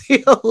 because I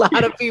see a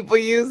lot of people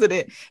using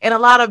it, and a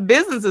lot of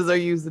businesses are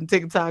using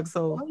TikTok.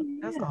 So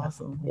that's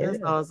awesome. Yeah.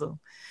 That's awesome.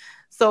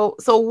 So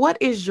what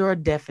is your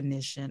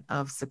definition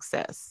of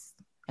success?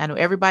 I know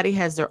everybody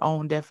has their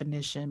own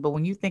definition, but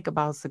when you think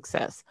about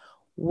success,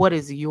 what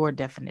is your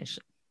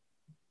definition?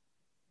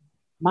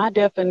 My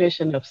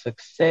definition of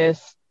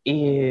success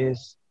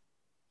is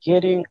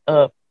getting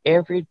up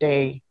every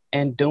day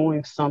and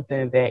doing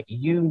something that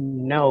you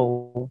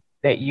know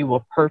that you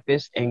were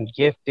purposed and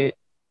gifted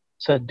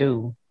to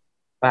do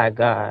by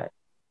God,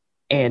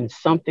 and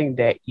something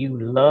that you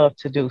love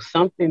to do,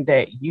 something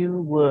that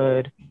you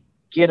would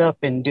get up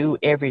and do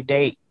every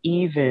day,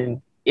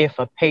 even if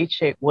a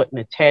paycheck wasn't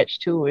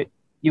attached to it,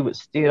 you would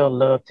still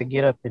love to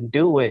get up and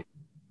do it.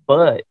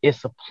 But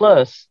it's a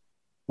plus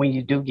when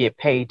you do get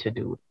paid to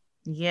do it.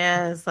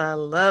 Yes, I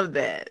love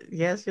that.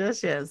 Yes,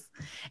 yes, yes.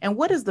 And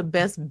what is the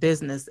best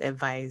business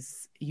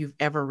advice you've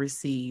ever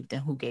received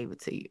and who gave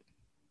it to you?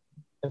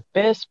 The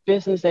best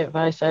business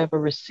advice I ever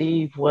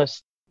received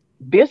was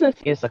business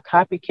is a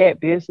copycat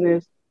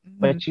business, Mhm.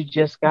 but you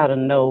just got to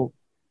know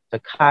to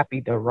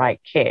copy the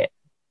right cat.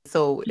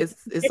 So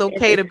it's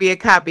okay to be a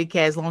copycat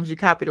as long as you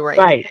copy the right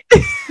Right.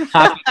 cat.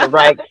 Copy the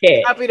right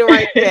cat. Copy the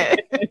right cat.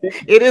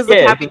 It is a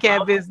Yes.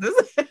 copycat business.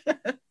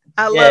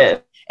 I love it.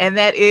 Yes. And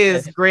that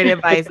is great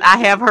advice. I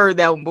have heard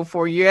that one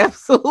before. You're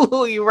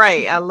absolutely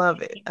right. I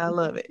love it. I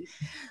love it.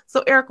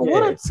 So, Erica,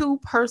 what are Yes. two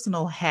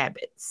personal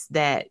habits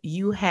that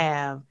you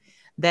have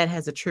that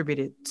has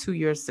attributed to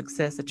your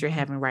success that you're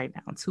having right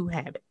now? Two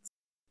habits.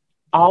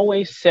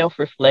 Always self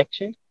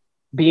reflection,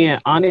 being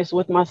honest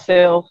with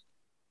myself,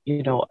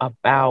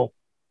 about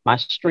my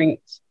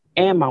strengths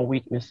and my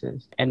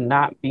weaknesses, and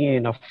not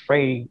being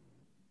afraid,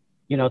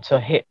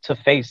 to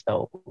face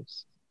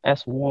those.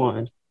 That's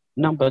one.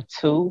 Number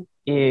two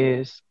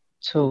is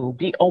to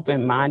be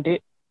open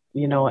minded,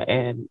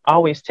 and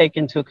always take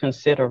into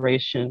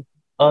consideration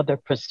other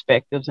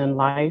perspectives in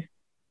life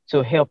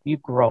to help you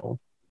grow.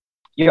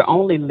 You're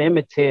only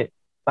limited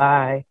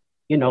by,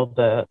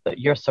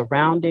 your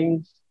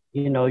surroundings,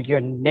 your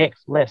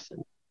next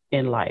lesson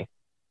in life.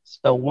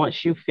 So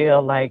once you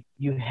feel like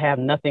you have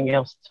nothing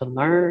else to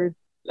learn,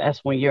 that's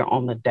when you're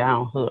on the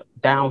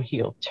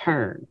downhill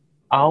turn.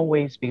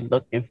 Always be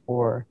looking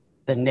for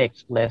the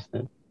next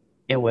lesson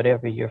in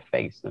whatever you're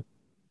facing.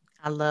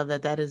 I love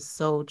that. That is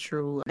so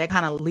true. That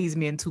kind of leads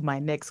me into my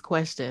next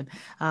question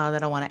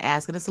that I want to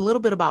ask. And it's a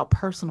little bit about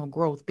personal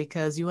growth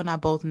because you and I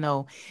both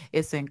know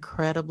it's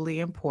incredibly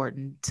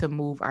important to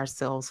move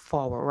ourselves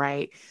forward,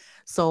 right?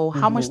 So,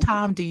 how much Hmm.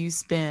 time do you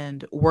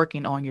spend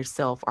working on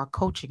yourself or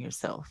coaching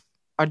yourself?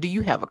 Or do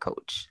you have a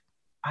coach?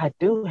 I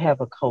do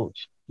have a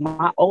coach.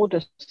 My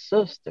older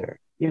sister,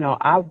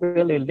 I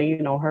really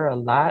lean on her a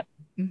lot.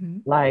 Hmm.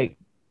 Like,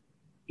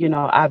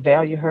 I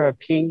value her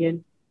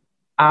opinion.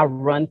 I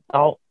run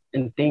thoughts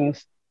and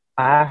things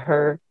by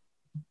her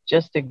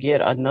just to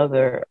get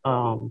another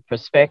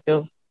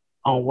perspective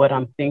on what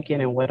I'm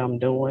thinking and what I'm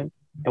doing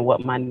and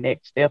what my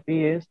next step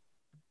is.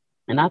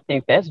 And I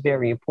think that's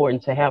very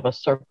important to have a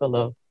circle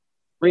of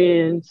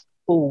friends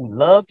who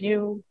love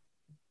you,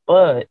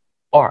 but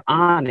are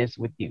honest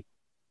with you,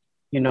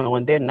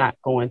 and they're not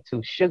going to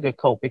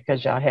sugarcoat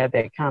because y'all have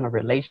that kind of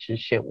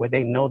relationship where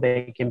they know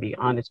they can be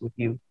honest with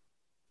you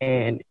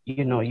and,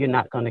 you're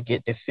not going to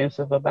get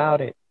defensive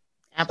about it.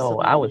 So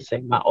I would Absolutely.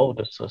 say my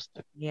older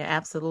sister. Yeah,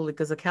 absolutely.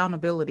 Because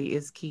accountability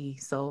is key.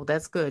 So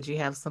that's good. You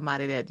have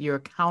somebody that you're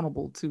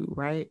accountable to,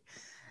 right?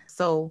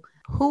 So,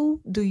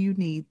 who do you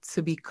need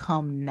to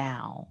become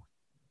now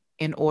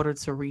in order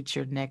to reach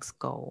your next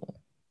goal?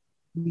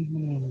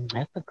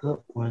 That's a good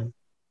one.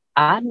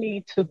 I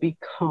need to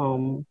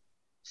become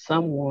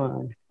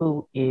someone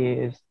who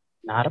is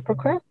not a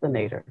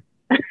procrastinator.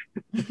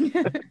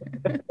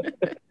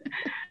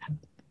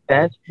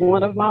 That's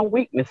one of my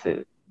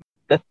weaknesses.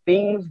 The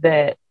things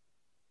that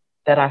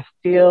I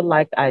feel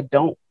like I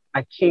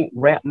can't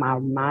wrap my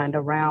mind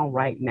around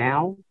right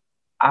now,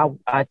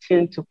 I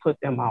tend to put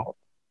them off.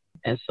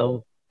 And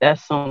so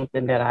that's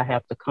something that I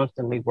have to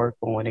constantly work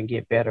on and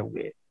get better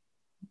with.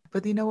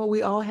 But you know what?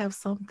 We all have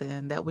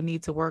something that we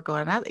need to work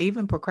on. And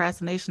even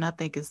procrastination, I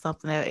think, is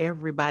something that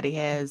everybody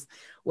has,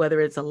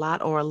 whether it's a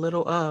lot or a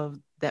little of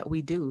that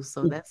we do.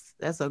 So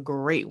that's a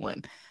great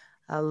one.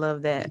 I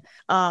love that.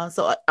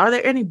 So are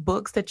there any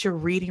books that you're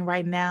reading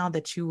right now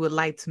that you would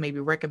like to maybe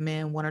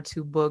recommend one or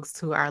two books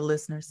to our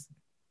listeners?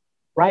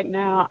 Right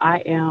now, I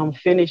am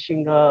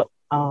finishing up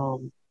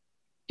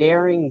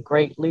Daring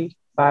Greatly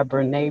by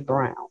Brene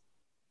Brown.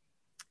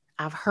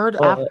 I've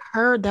But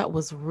heard that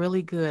was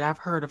really good. I've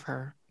heard of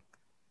her.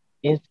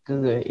 it's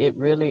good. It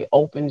really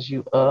opens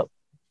you up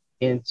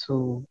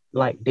into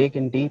like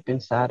digging deep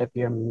inside of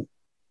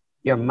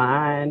your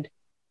mind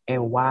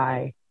and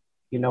why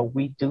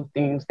we do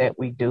things that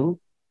we do.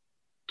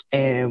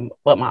 And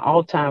but my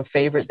all-time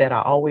favorite that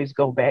I always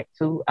go back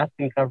to, I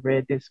think I've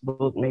read this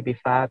book maybe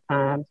 5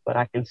 times, but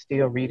I can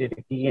still read it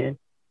again,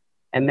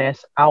 and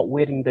that's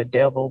Outwitting the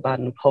Devil by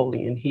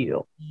Napoleon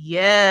Hill.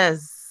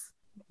 Yes.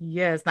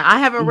 Yes. Now I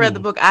haven't read the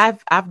Mm, book.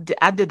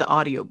 I did the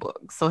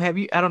audiobook. So have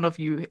you I don't know if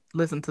you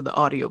listened to the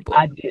audiobook.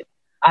 I did.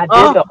 I did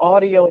Oh, the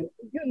audio.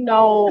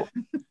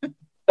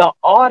 The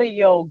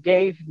audio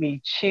gave me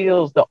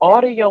chills. The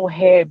audio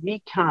had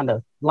me kind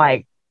of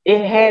like,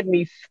 it had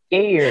me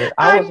scared.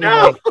 I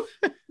know.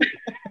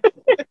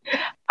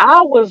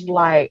 I was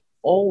like,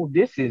 oh,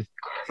 this is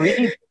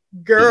creepy.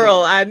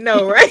 Girl, I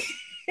know, right?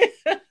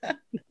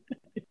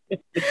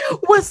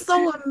 What's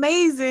so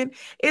amazing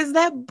is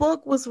that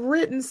book was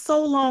written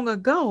so long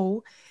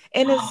ago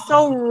and it's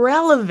so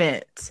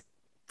relevant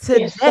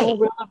It's so today.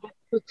 relevant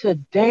to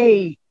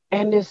today.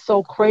 And it's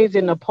so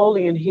crazy.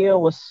 Napoleon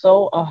Hill was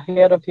so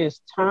ahead of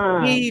his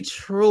time He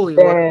truly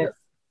was. that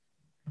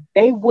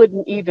they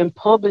wouldn't even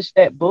publish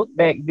that book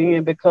back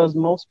then because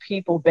most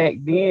people back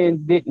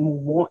then didn't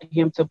want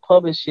him to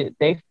publish it.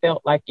 They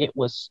felt like it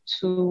was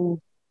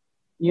too,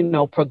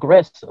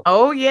 progressive.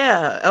 Oh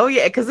yeah. Oh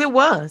yeah, because it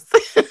was.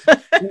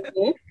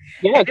 Mhm.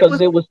 Yeah, It because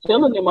was it was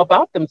telling them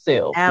about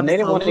themselves and they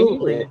didn't want to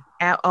hear it. absolutely.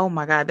 Oh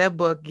my God, that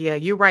book. Yeah,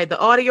 you're right. The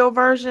audio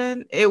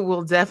version, it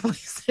will definitely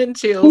send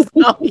chills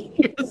down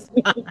your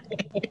spine.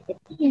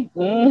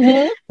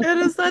 Hmm. It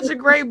is such a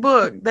great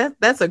book.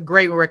 That's a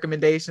great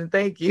recommendation.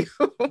 Thank you.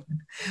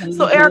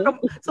 So, Erica,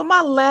 Hmm. so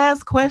my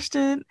last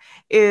question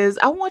is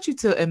I want you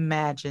to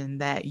imagine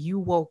that you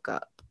woke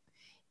up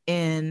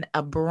in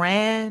a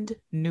brand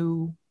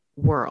new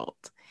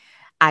world,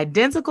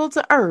 identical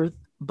to Earth,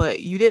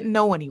 but you didn't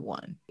know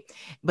anyone.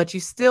 But you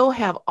still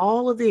have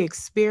all of the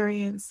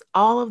experience,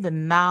 all of the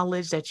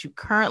knowledge that you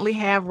currently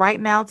have right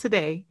now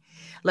today.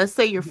 Let's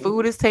say your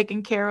food is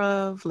taken care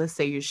of, let's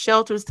say your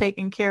shelter is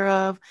taken care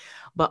of,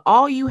 but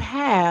all you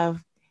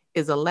have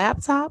is a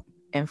laptop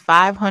and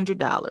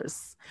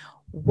 $500.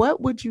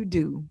 What would you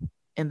do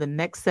in the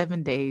next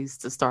 7 days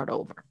to start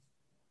over?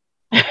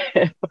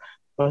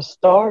 For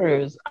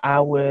starters, I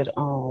would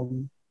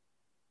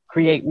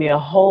create me a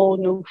whole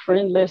new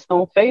friend list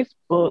on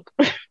Facebook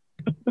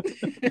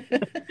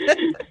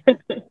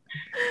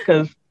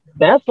because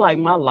that's like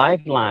my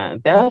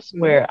lifeline. That's Mhm.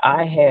 where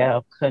I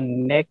have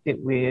connected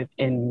with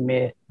and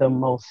met the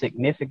most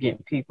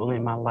significant people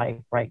in my life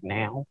right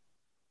now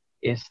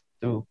is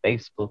through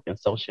Facebook and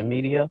social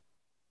media.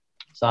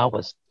 So I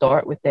would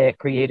start with that,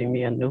 creating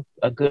me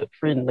a good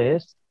friend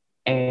list,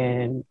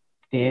 and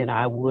then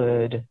I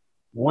would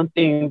one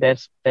thing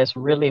that's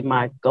really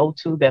my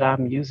go-to that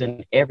I'm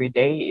using every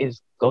day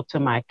is go to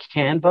my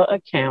Canva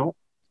account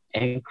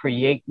and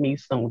create me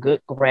some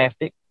good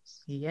graphics,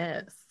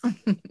 Yes.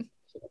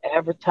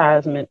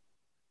 advertisement,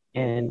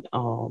 and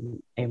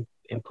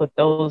put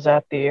those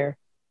out there.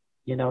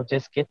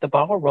 Just get the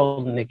ball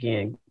rolling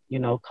again.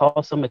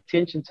 Call some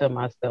attention to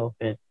myself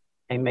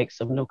and make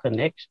some new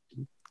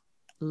connections.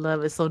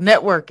 Love it. So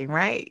networking,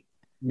 right?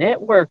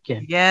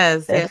 Networking.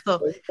 Yes, That's yes. So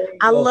the thing.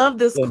 I love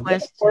this Your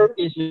question. network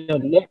is your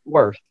net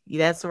worth.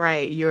 That's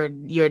right. Your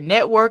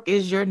network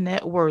is your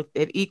net worth.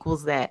 It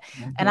equals that.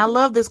 And I Mhm.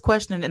 love this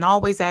question and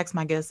always ask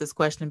my guests this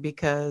question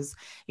because,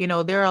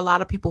 there are a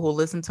lot of people who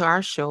listen to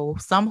our show,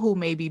 some who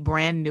may be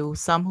brand new,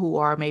 some who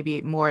are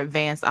maybe more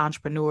advanced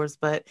entrepreneurs,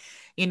 but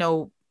you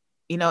know,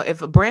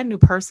 if a brand new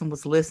person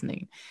was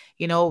listening,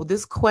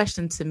 this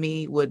question to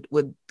me would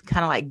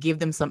kind of like give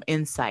them some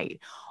insight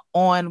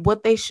on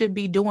what they should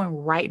be doing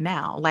right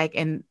now. Like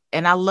and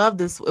I love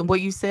this and what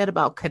you said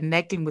about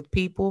connecting with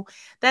people.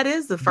 That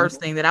is the first Mhm.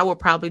 thing that I would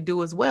probably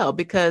do as well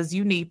because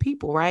you need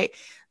people, right?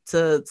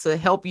 To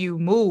help you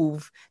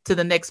move to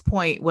the next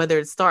point, whether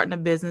it's starting a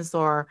business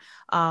or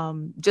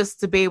just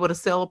to be able to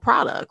sell a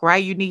product,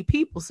 right? You need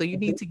people, so you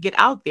Mhm. need to get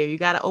out there. You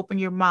got to open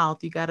your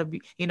mouth. You got to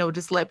be,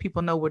 just let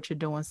people know what you're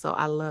doing. So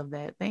I love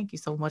that. Thank you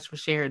so much for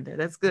sharing that.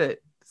 That's good.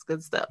 It's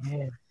good stuff.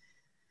 Yeah.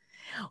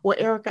 Well,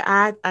 Erica,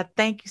 I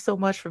thank you so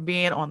much for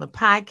being on the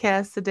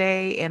podcast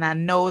today. And I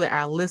know that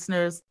our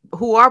listeners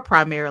who are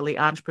primarily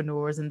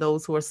entrepreneurs and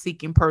those who are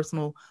seeking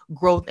personal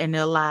growth in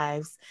their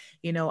lives,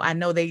 I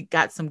know they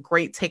got some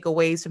great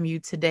takeaways from you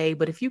today.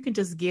 But if you can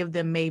just give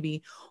them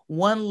maybe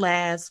one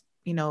last,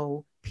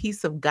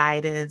 piece of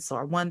guidance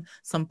or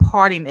some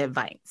parting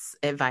advice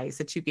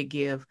that you could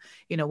give,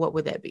 what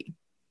would that be?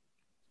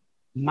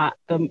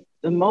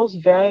 The most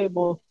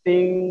valuable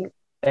thing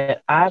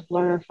that I've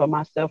learned for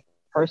myself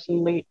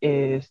personally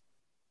is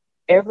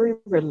every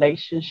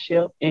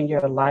relationship in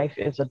your life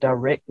is a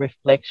direct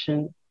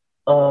reflection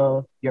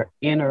of your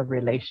inner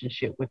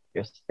relationship with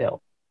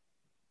yourself.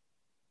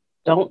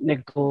 Don't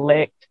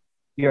neglect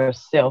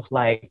yourself.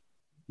 Like,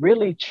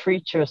 really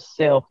treat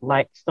yourself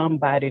like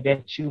somebody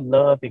that you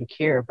love and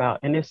care about.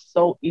 And it's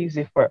so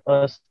easy for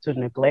us to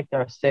neglect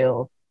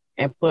ourselves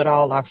and put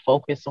all our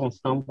focus on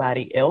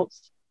somebody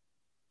else.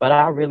 But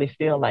I really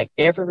feel like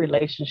every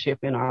relationship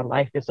in our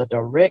life is a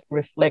direct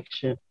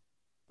reflection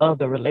of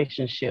the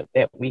relationship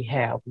that we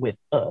have with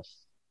us.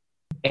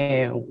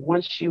 And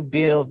once you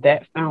build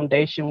that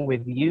foundation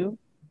with you,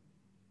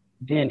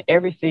 then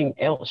everything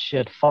else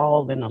should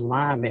fall in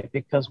alignment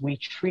because we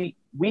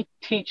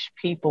teach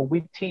people,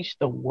 we teach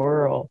the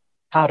world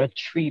how to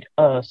treat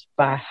us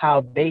by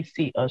how they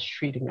see us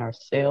treating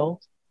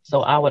ourselves.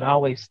 So I would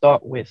always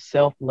start with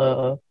self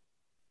love,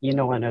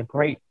 and a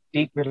great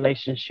deep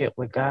relationship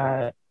with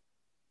God.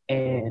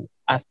 And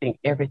I think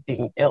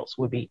everything else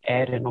would be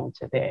added on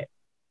to that.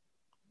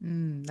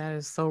 That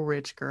is so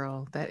rich,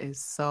 girl. That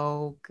is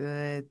so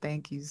good.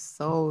 Thank you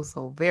so,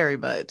 so very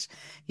much.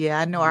 Yeah,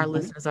 I know our Mhm.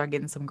 listeners are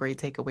getting some great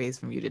takeaways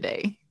from you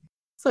today.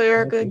 So,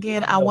 Erica,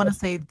 again, I want to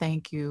say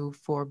thank you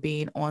for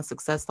being on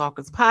Success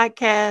Stalkers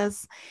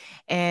podcast.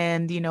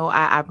 And,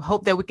 I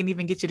hope that we can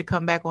even get you to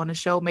come back on the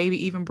show,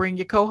 maybe even bring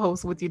your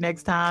co-host with you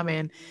next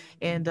time.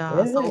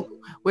 So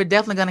we're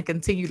definitely going to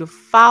continue to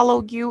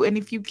follow you. And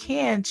if you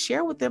can,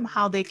 share with them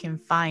how they can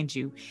find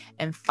you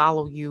and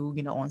follow you,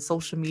 on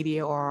social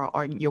media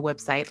or your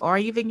website or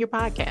even your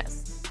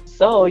podcast.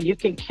 So you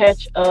can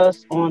catch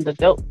us on the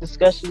Dope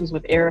Discussions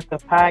with Erica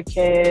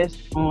podcast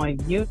on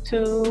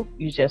YouTube.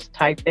 You just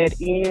type that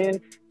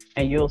in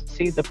and you'll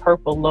see the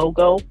purple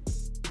logo,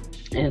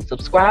 and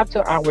subscribe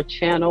to our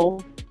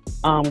channel.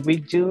 We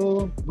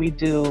do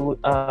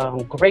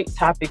great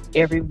topics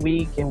every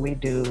week, and we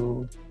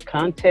do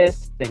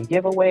contests and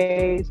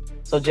giveaways.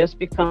 So just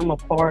become a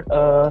part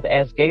of,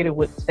 as Gator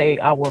would say,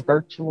 our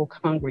virtual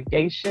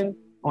congregation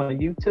on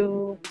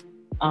YouTube.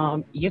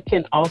 You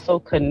can also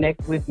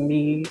connect with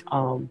me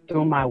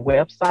through my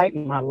website,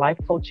 my life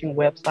coaching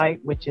website,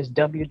 which is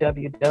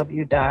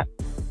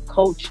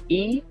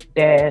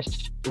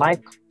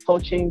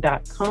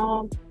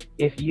www.coache-lifecoaching.com.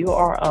 If you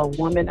are a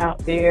woman out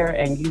there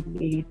and you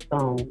need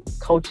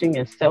coaching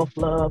in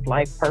self-love,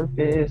 life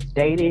purpose,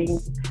 dating,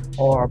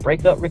 or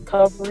breakup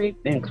recovery,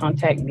 then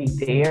contact me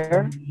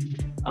there.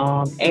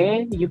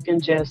 And you can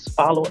just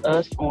follow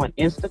us on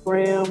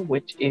Instagram,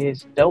 which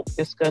is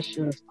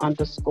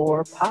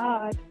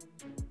dopediscussions_pod.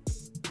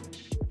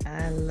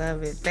 I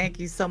love it. Thank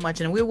you so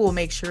much. And we will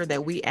make sure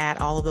that we add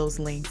all of those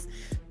links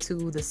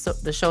to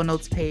the show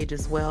notes page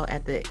as well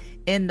at the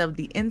end of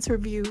the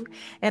interview.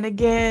 And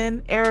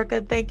again, Erica,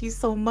 thank you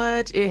so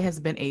much. It has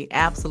been an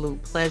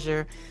absolute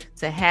pleasure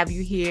to have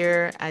you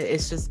here.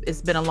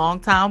 It's been a long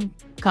time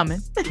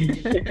coming.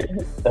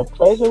 The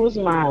pleasure was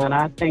mine.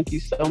 I thank you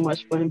so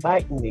much for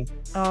inviting me.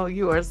 Oh,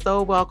 you are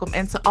so welcome.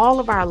 And to all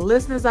of our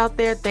listeners out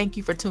there, thank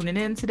you for tuning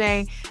in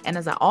today. And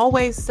as I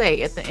always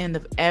say at the end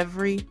of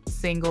every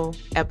single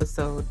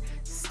episode,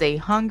 stay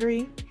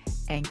hungry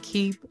and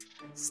keep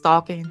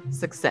stalking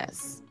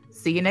success.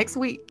 See you next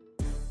week.